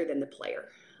person rather than the player.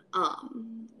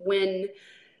 When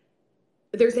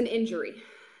there's an injury,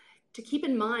 to keep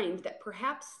in mind that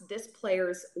perhaps this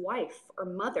player's wife or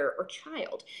mother or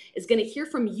child is going to hear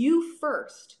from you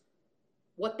first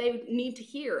what they need to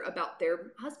hear about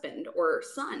their husband or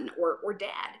son or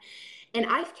dad. And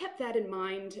I've kept that in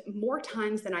mind more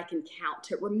times than I can count,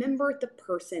 to remember the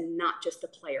person, not just the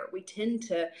player. We tend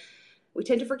to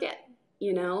forget,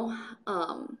 you know?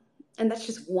 And that's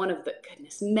just one of the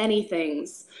many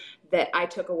things that I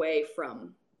took away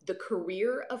from the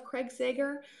career of Craig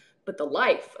Sager, but the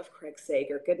life of Craig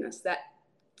Sager, goodness, that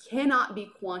cannot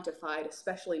be quantified,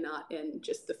 especially not in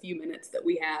just the few minutes that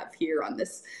we have here on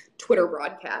this Twitter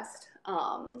broadcast.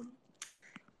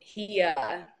 He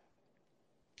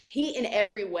in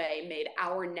every way made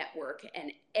our network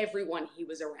and everyone he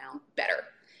was around better.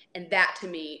 And that to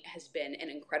me has been an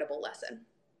incredible lesson.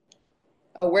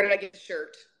 Oh, where did I get the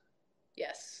shirt?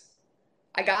 Yes.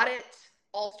 I got it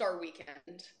All-Star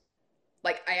Weekend.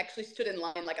 Like, I actually stood in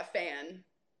line like a fan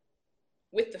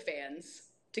with the fans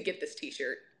to get this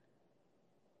t-shirt.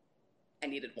 I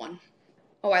needed one.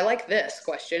 Oh, I like this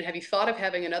question. Have you thought of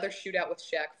having another shootout with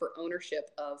Shaq for ownership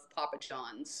of Papa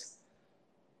John's?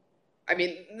 I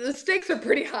mean, the stakes are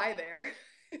pretty high there.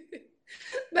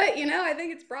 But, you know, I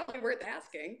think it's probably worth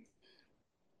asking.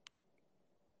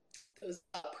 Those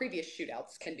previous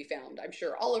shootouts can be found, I'm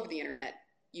sure, all over the internet,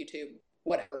 YouTube,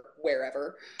 whatever,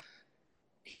 wherever.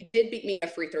 He did beat me in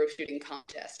a free throw shooting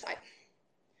contest.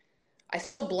 I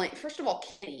still blame, first of all,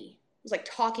 Kenny was like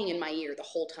talking in my ear the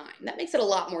whole time. That makes it a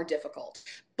lot more difficult.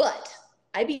 But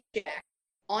I beat Jack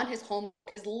on his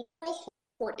literal home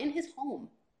court, in his home,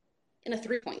 in a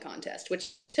 3-point contest,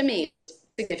 which to me is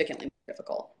significantly more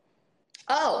difficult.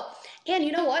 Oh, and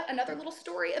you know what? Another little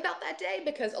story about that day,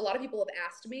 because a lot of people have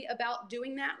asked me about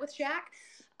doing that with Shaq.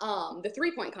 The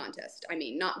 3-point contest, I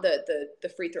mean, not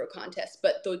the free throw contest,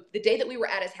 but the day that we were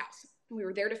at his house, we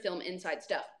were there to film Inside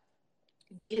Stuff.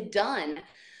 We had done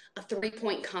a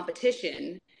 3-point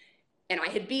competition and I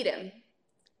had beat him.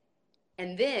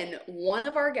 And then one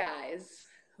of our guys,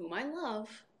 whom I love,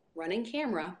 running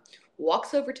camera,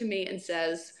 walks over to me and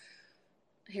says,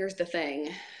 here's the thing.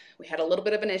 We had a little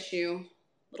bit of an issue,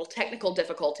 little technical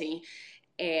difficulty,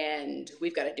 and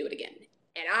we've got to do it again.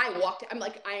 And I'm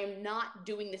like, I am not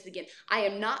doing this again. I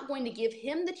am not going to give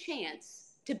him the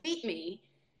chance to beat me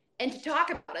and to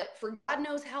talk about it for God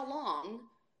knows how long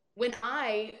when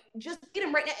I just beat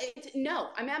him right now. No,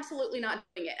 I'm absolutely not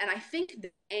doing it. And I think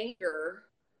the anger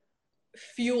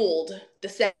fueled the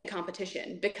second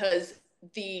competition, because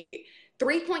the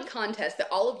 3-point contest that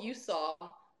all of you saw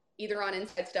either on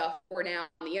Inside Stuff or now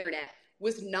on the internet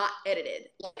was not edited.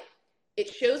 Like, it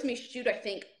shows me shoot, I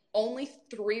think, only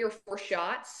 3 or 4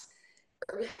 shots.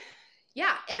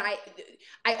 Yeah, and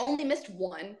I only missed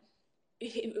one.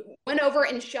 He went over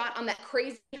and shot on that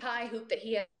crazy high hoop that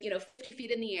he had, 50 feet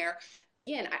in the air.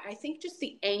 Again, I think just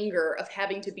the anger of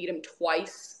having to beat him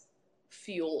twice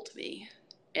fueled me.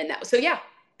 And so yeah,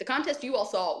 the contest you all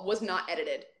saw was not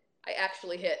edited. I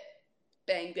actually hit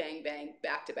bang, bang, bang,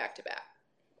 back to back to back.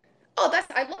 Oh,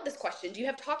 I love this question. Do you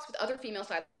have talks with other female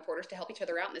side reporters to help each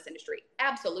other out in this industry?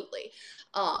 Absolutely.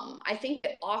 I think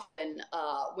that often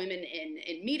women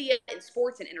in media, in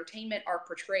sports, and entertainment are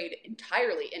portrayed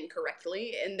entirely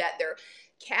incorrectly, in that they're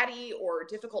catty or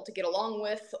difficult to get along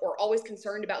with or always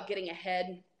concerned about getting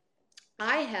ahead.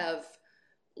 I have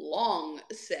long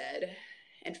said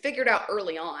and figured out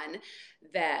early on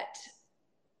that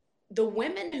the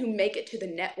women who make it to the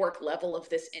network level of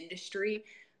this industry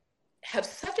have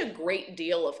such a great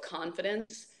deal of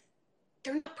confidence.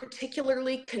 They're not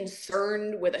particularly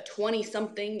concerned with a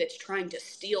 20-something that's trying to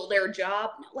steal their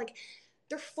job. No, like,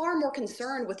 they're far more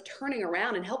concerned with turning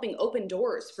around and helping open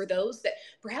doors for those that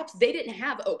perhaps they didn't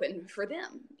have open for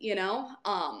them,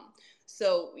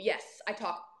 So yes, I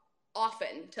talk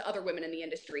often to other women in the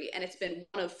industry, and it's been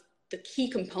one of the key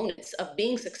components of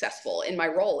being successful in my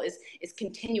role is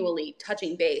continually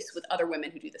touching base with other women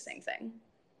who do the same thing.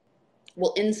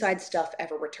 Will Inside Stuff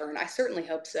ever return? I certainly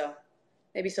hope so.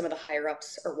 Maybe some of the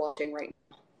higher-ups are watching right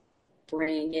now.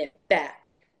 Bring it back.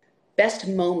 Best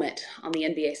moment on the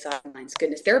NBA sidelines.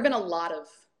 Goodness, there have been a lot of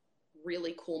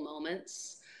really cool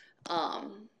moments.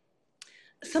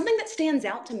 Something that stands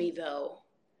out to me, though,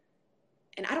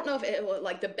 and I don't know if it was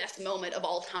like the best moment of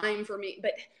all time for me,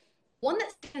 but one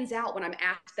that stands out when I'm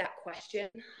asked that question,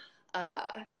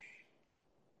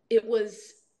 it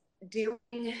was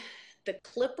during the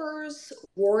Clippers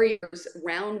Warriors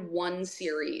round 1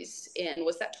 series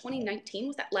was that 2019?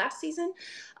 Was that last season?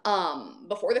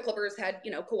 Before the Clippers had,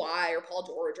 Kawhi or Paul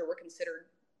George, or were considered,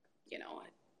 a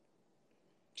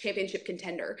championship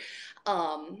contender.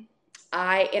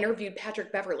 I interviewed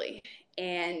Patrick Beverley,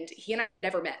 and he and I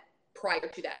never met prior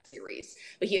to that series,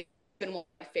 but he had been one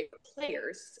of my favorite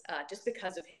players just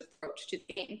because of his approach to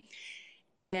the game.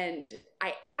 And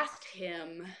I asked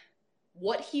him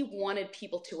what he wanted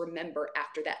people to remember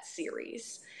after that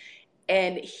series.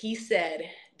 And he said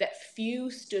that few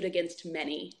stood against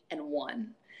many and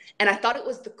won. And I thought it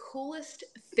was the coolest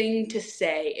thing to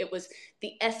say. It was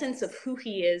the essence of who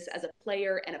he is as a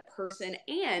player and a person,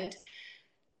 and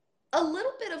a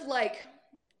little bit of like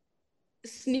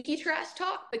sneaky trash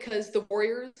talk, because the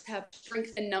Warriors have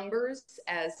strength in numbers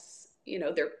as, you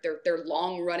know, their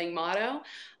long running motto.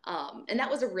 And that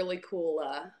was a really cool,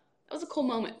 that was a cool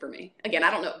moment for me. Again,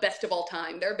 I don't know, best of all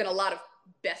time. There have been a lot of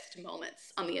best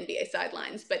moments on the NBA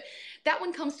sidelines, but that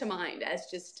one comes to mind as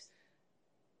just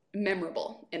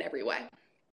memorable in every way.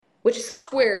 Which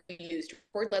software you used to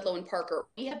record, Ledlow and Parker?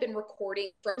 We have been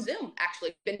recording from Zoom,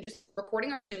 actually. We've been just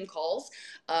recording our Zoom calls.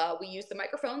 We use the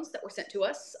microphones that were sent to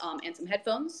us and some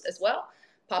headphones as well.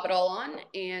 Pop it all on,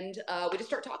 and we just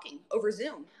start talking over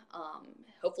Zoom.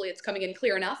 Hopefully it's coming in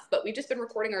clear enough, but we've just been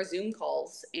recording our Zoom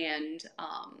calls, and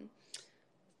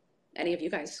any of you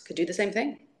guys could do the same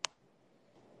thing.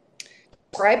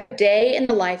 Describe a day in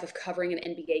the life of covering an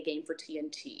NBA game for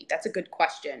TNT. That's a good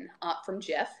question from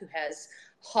Jeff, who has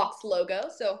Hawks logo,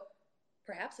 so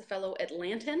perhaps a fellow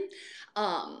Atlantan.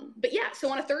 But yeah, so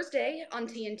on a Thursday on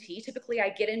TNT, typically I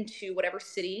get into whatever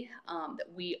city that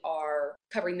we are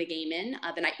covering the game in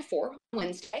the night before,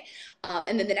 Wednesday,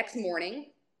 and then the next morning,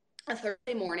 a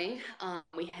Thursday morning,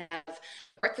 we have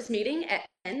a breakfast meeting at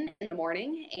 10 in the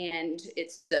morning, and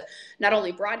it's the not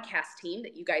only broadcast team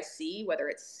that you guys see, whether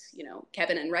it's, you know,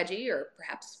 Kevin and Reggie, or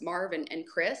perhaps Marv and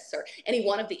Chris, or any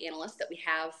one of the analysts that we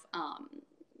have,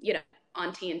 you know,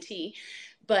 on TNT,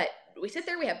 but we sit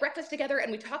there, we have breakfast together,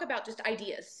 and we talk about just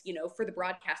ideas, you know, for the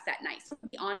broadcast that night, some of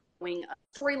the ongoing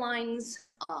storylines,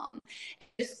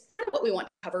 just kind of what we want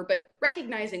to cover, but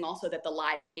recognizing also that the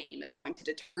live game is going to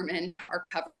determine our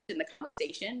coverage in the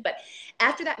conversation. But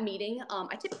after that meeting,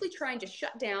 I typically try and just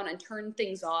shut down and turn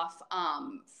things off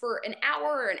for an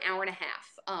hour or an hour and a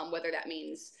half, whether that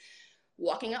means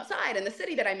walking outside in the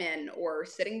city that I'm in, or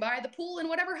sitting by the pool in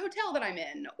whatever hotel that I'm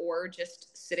in, or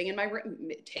just sitting in my room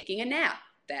taking a nap.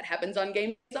 That happens on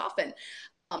games often.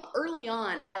 Early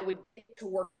on, I would get to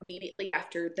work immediately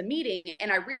after the meeting,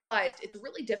 and I realized it's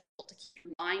really difficult to keep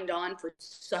your mind on for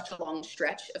such a long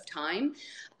stretch of time.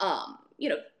 You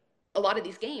know, a lot of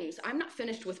these games, I'm not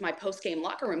finished with my post-game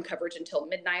locker room coverage until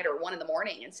midnight or 1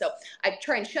 a.m. And so I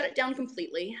try and shut it down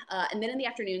completely. And then in the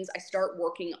afternoons, I start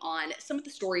working on some of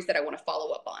the stories that I want to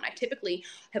follow up on. I typically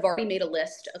have already made a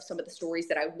list of some of the stories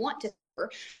that I want to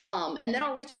cover. And then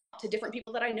I'll reach out to different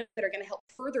people that I know that are going to help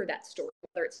further that story,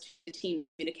 whether it's to the team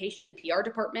communication PR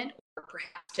department, or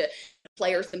perhaps to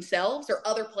players themselves or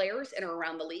other players in or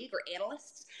around the league, or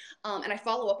analysts. And I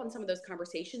follow up on some of those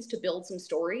conversations to build some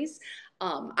stories.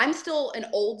 I'm still an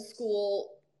old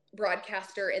school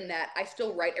broadcaster in that I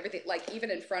still write everything. Like, even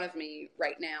in front of me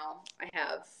right now, I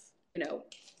have, you know,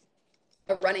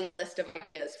 a running list of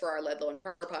ideas for our Ledlow and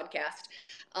Parker podcast.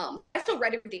 I still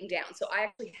write everything down. So I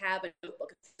actually have a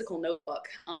notebook, a physical notebook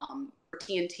for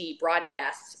TNT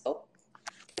broadcasts. Oh,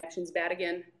 connection's bad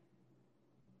again.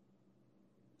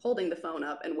 Holding the phone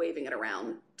up and waving it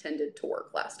around tended to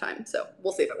work last time, so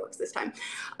we'll see if it works this time.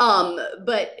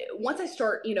 But once I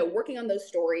start, you know, working on those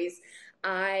stories,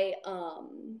 I,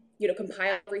 you know,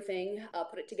 compile everything,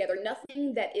 put it together.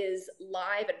 Nothing that is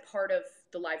live and part of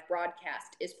the live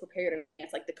broadcast is prepared in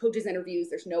advance. Like the coaches' interviews,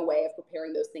 there's no way of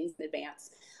preparing those things in advance.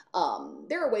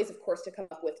 There are ways, of course, to come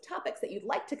up with topics that you'd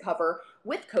like to cover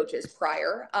with coaches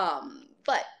prior,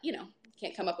 but, you know,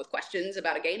 can't come up with questions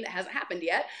about a game that hasn't happened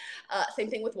yet. Same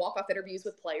thing with walk-off interviews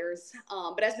with players.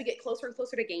 But as we get closer and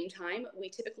closer to game time, we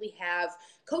typically have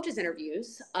coaches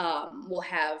interviews. We'll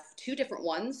have 2 different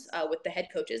ones with the head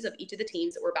coaches of each of the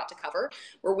teams that we're about to cover,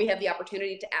 where we have the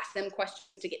opportunity to ask them questions,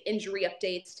 to get injury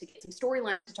updates, to get some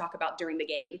storylines to talk about during the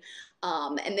game.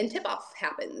 And then tip-off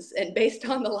happens. And based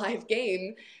on the live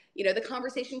game, you know, the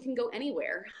conversation can go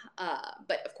anywhere.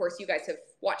 But of course, you guys have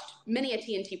watched many a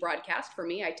TNT broadcast. For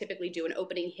me, I typically do an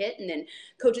opening hit and then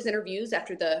coaches interviews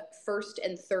after the first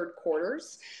and third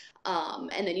quarters.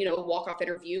 And then, you know, a walk-off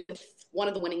interview with one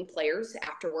of the winning players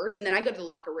afterward. And then I go to the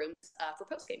locker rooms for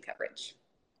post-game coverage.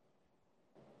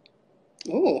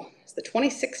 Oh, it's the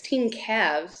 2016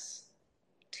 Cavs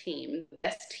team, the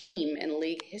best team in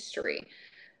league history.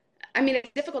 I mean,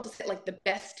 it's difficult to say like the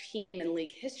best team in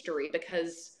league history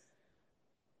because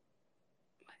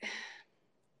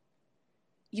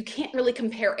you can't really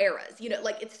compare eras, you know,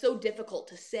 like it's so difficult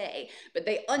to say, but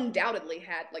they undoubtedly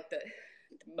had like the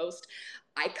most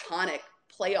iconic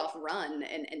playoff run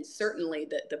and certainly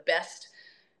the best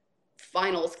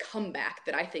finals comeback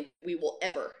that I think we will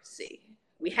ever see.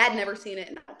 We had never seen it,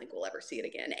 and I don't think we'll ever see it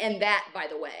again. And that, by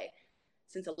the way,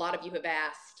 since a lot of you have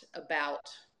asked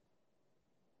about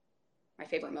my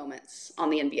favorite moments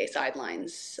on the NBA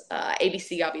sidelines.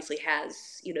 ABC obviously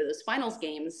has, those finals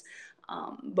games,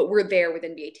 but we're there with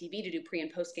NBA TV to do pre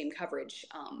and post game coverage.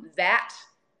 That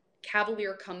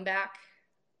Cavalier comeback,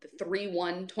 the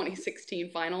 3-1 2016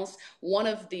 finals, one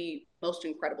of the most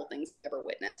incredible things I've ever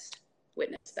witnessed.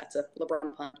 That's a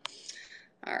LeBron pun.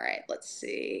 All right, let's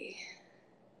see.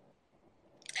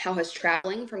 How has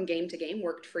traveling from game to game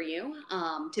worked for you?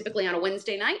 Typically on a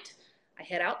Wednesday night, I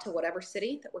head out to whatever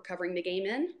city that we're covering the game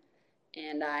in,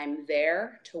 and I'm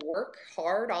there to work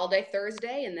hard all day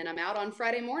Thursday, and then I'm out on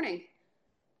Friday morning.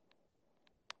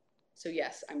 So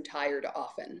yes, I'm tired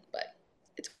often, but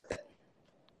it's worth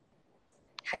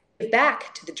it.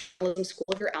 Back to the journalism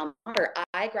school of your alma mater.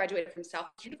 I graduated from South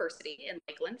University in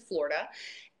Lakeland, Florida,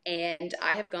 and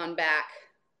I have gone back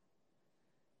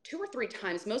 2 or 3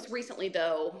 times. Most recently,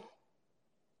 though,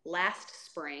 last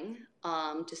spring,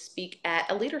 to speak at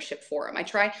a leadership forum. I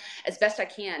try as best I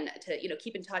can to,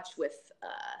 keep in touch with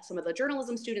some of the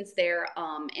journalism students there,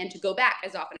 and to go back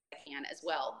as often as I can as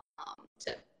well,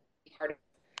 to be part of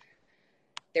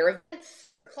their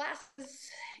events,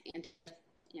 classes, and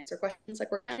answer questions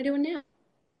like we're kind of doing now.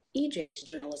 EJ's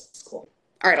Journalism School.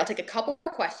 All right, I'll take a couple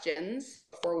more questions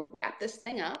before we wrap this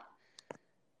thing up.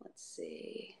 Let's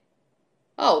see.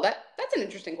 Oh, that's an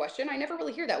interesting question. I never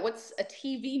really hear that. What's a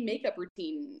TV makeup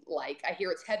routine like? I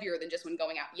hear it's heavier than just when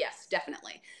going out. Yes,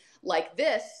 definitely. Like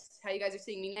this, how you guys are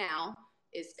seeing me now,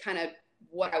 is kind of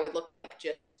what I would look like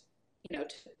just, to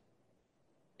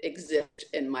exist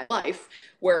in my life.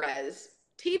 Whereas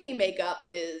TV makeup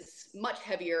is much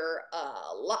heavier,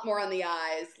 a lot more on the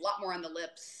eyes, a lot more on the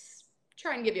lips,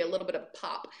 try and give you a little bit of a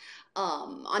pop.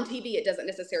 On TV, it doesn't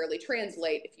necessarily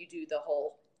translate if you do the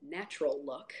whole natural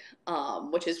look,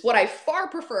 which is what I far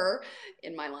prefer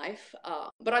in my life.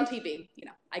 But on TV,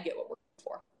 I get what we're looking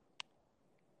for.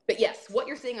 But yes, what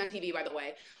you're seeing on TV, by the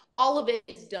way, all of it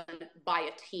is done by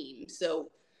a team.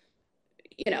 So,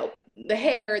 the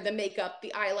hair, the makeup,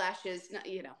 the eyelashes,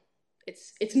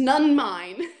 it's none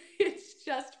mine. It's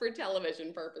just for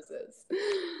television purposes.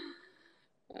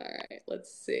 All right,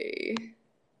 let's see.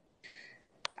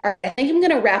 All right, I think I'm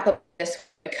going to wrap up this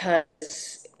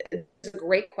because it's a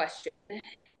great question,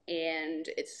 and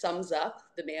it sums up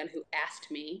the man who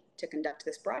asked me to conduct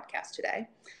this broadcast today.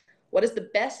 What is the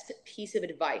best piece of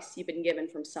advice you've been given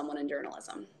from someone in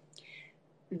journalism?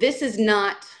 This is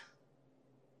not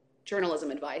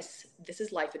journalism advice. This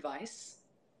is life advice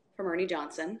from Ernie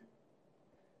Johnson.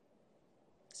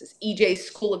 This is EJ's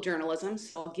School of Journalism.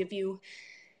 So I'll give you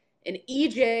an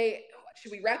EJ.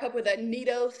 Should we wrap up with a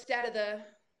neato stat of the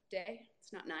day?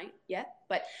 It's not night yet,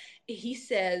 but he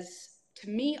says, to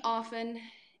me often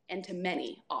and to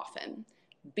many often,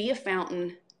 be a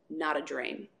fountain, not a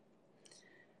drain.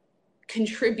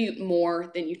 Contribute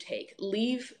more than you take.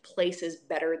 Leave places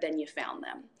better than you found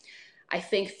them. I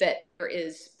think that there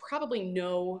is probably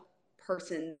no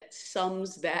person that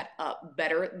sums that up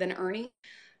better than Ernie.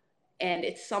 And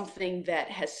it's something that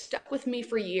has stuck with me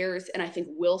for years, and I think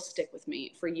will stick with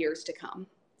me for years to come.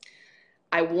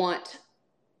 I want,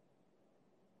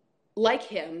 like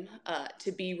him,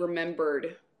 to be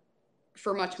remembered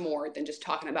for much more than just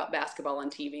talking about basketball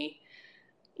on TV.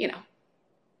 You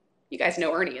guys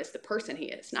know Ernie is the person he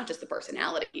is, not just the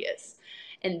personality he is.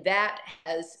 And that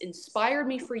has inspired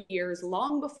me for years,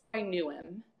 long before I knew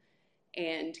him,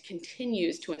 and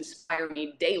continues to inspire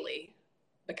me daily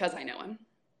because I know him.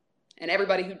 And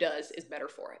everybody who does is better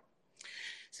for it.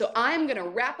 So I'm going to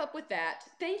wrap up with that.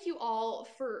 Thank you all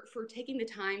for taking the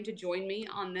time to join me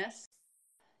on this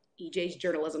EJ's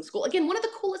Journalism School. Again, one of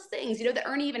the coolest things, that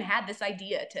Ernie even had this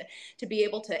idea to be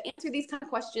able to answer these kind of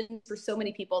questions for so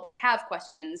many people that have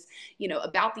questions,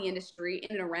 about the industry,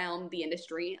 in and around the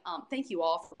industry. Thank you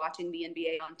all for watching the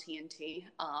NBA on TNT.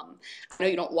 I know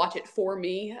you don't watch it for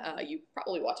me. You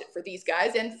probably watch it for these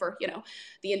guys and for,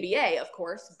 the NBA, of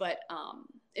course, but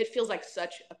it feels like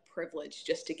such a privilege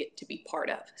just to get to be part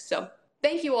of. So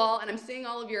thank you all. And I'm seeing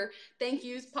all of your thank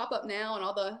yous pop up now and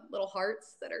all the little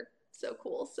hearts that are so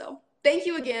cool. So thank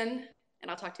you again,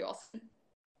 and I'll talk to you all soon.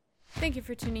 Thank you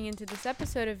for tuning into this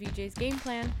episode of EJ's Game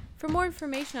Plan. For more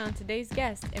information on today's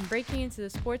guest and breaking into the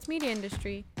sports media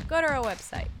industry, go to our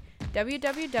website,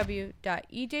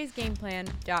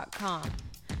 www.ejsgameplan.com.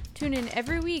 Tune in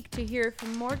every week to hear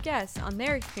from more guests on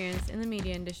their experience in the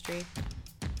media industry.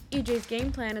 EJ's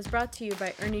Game Plan is brought to you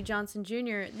by Ernie Johnson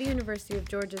Jr., the University of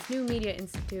Georgia's new Media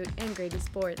Institute, and Grady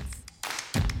Sports.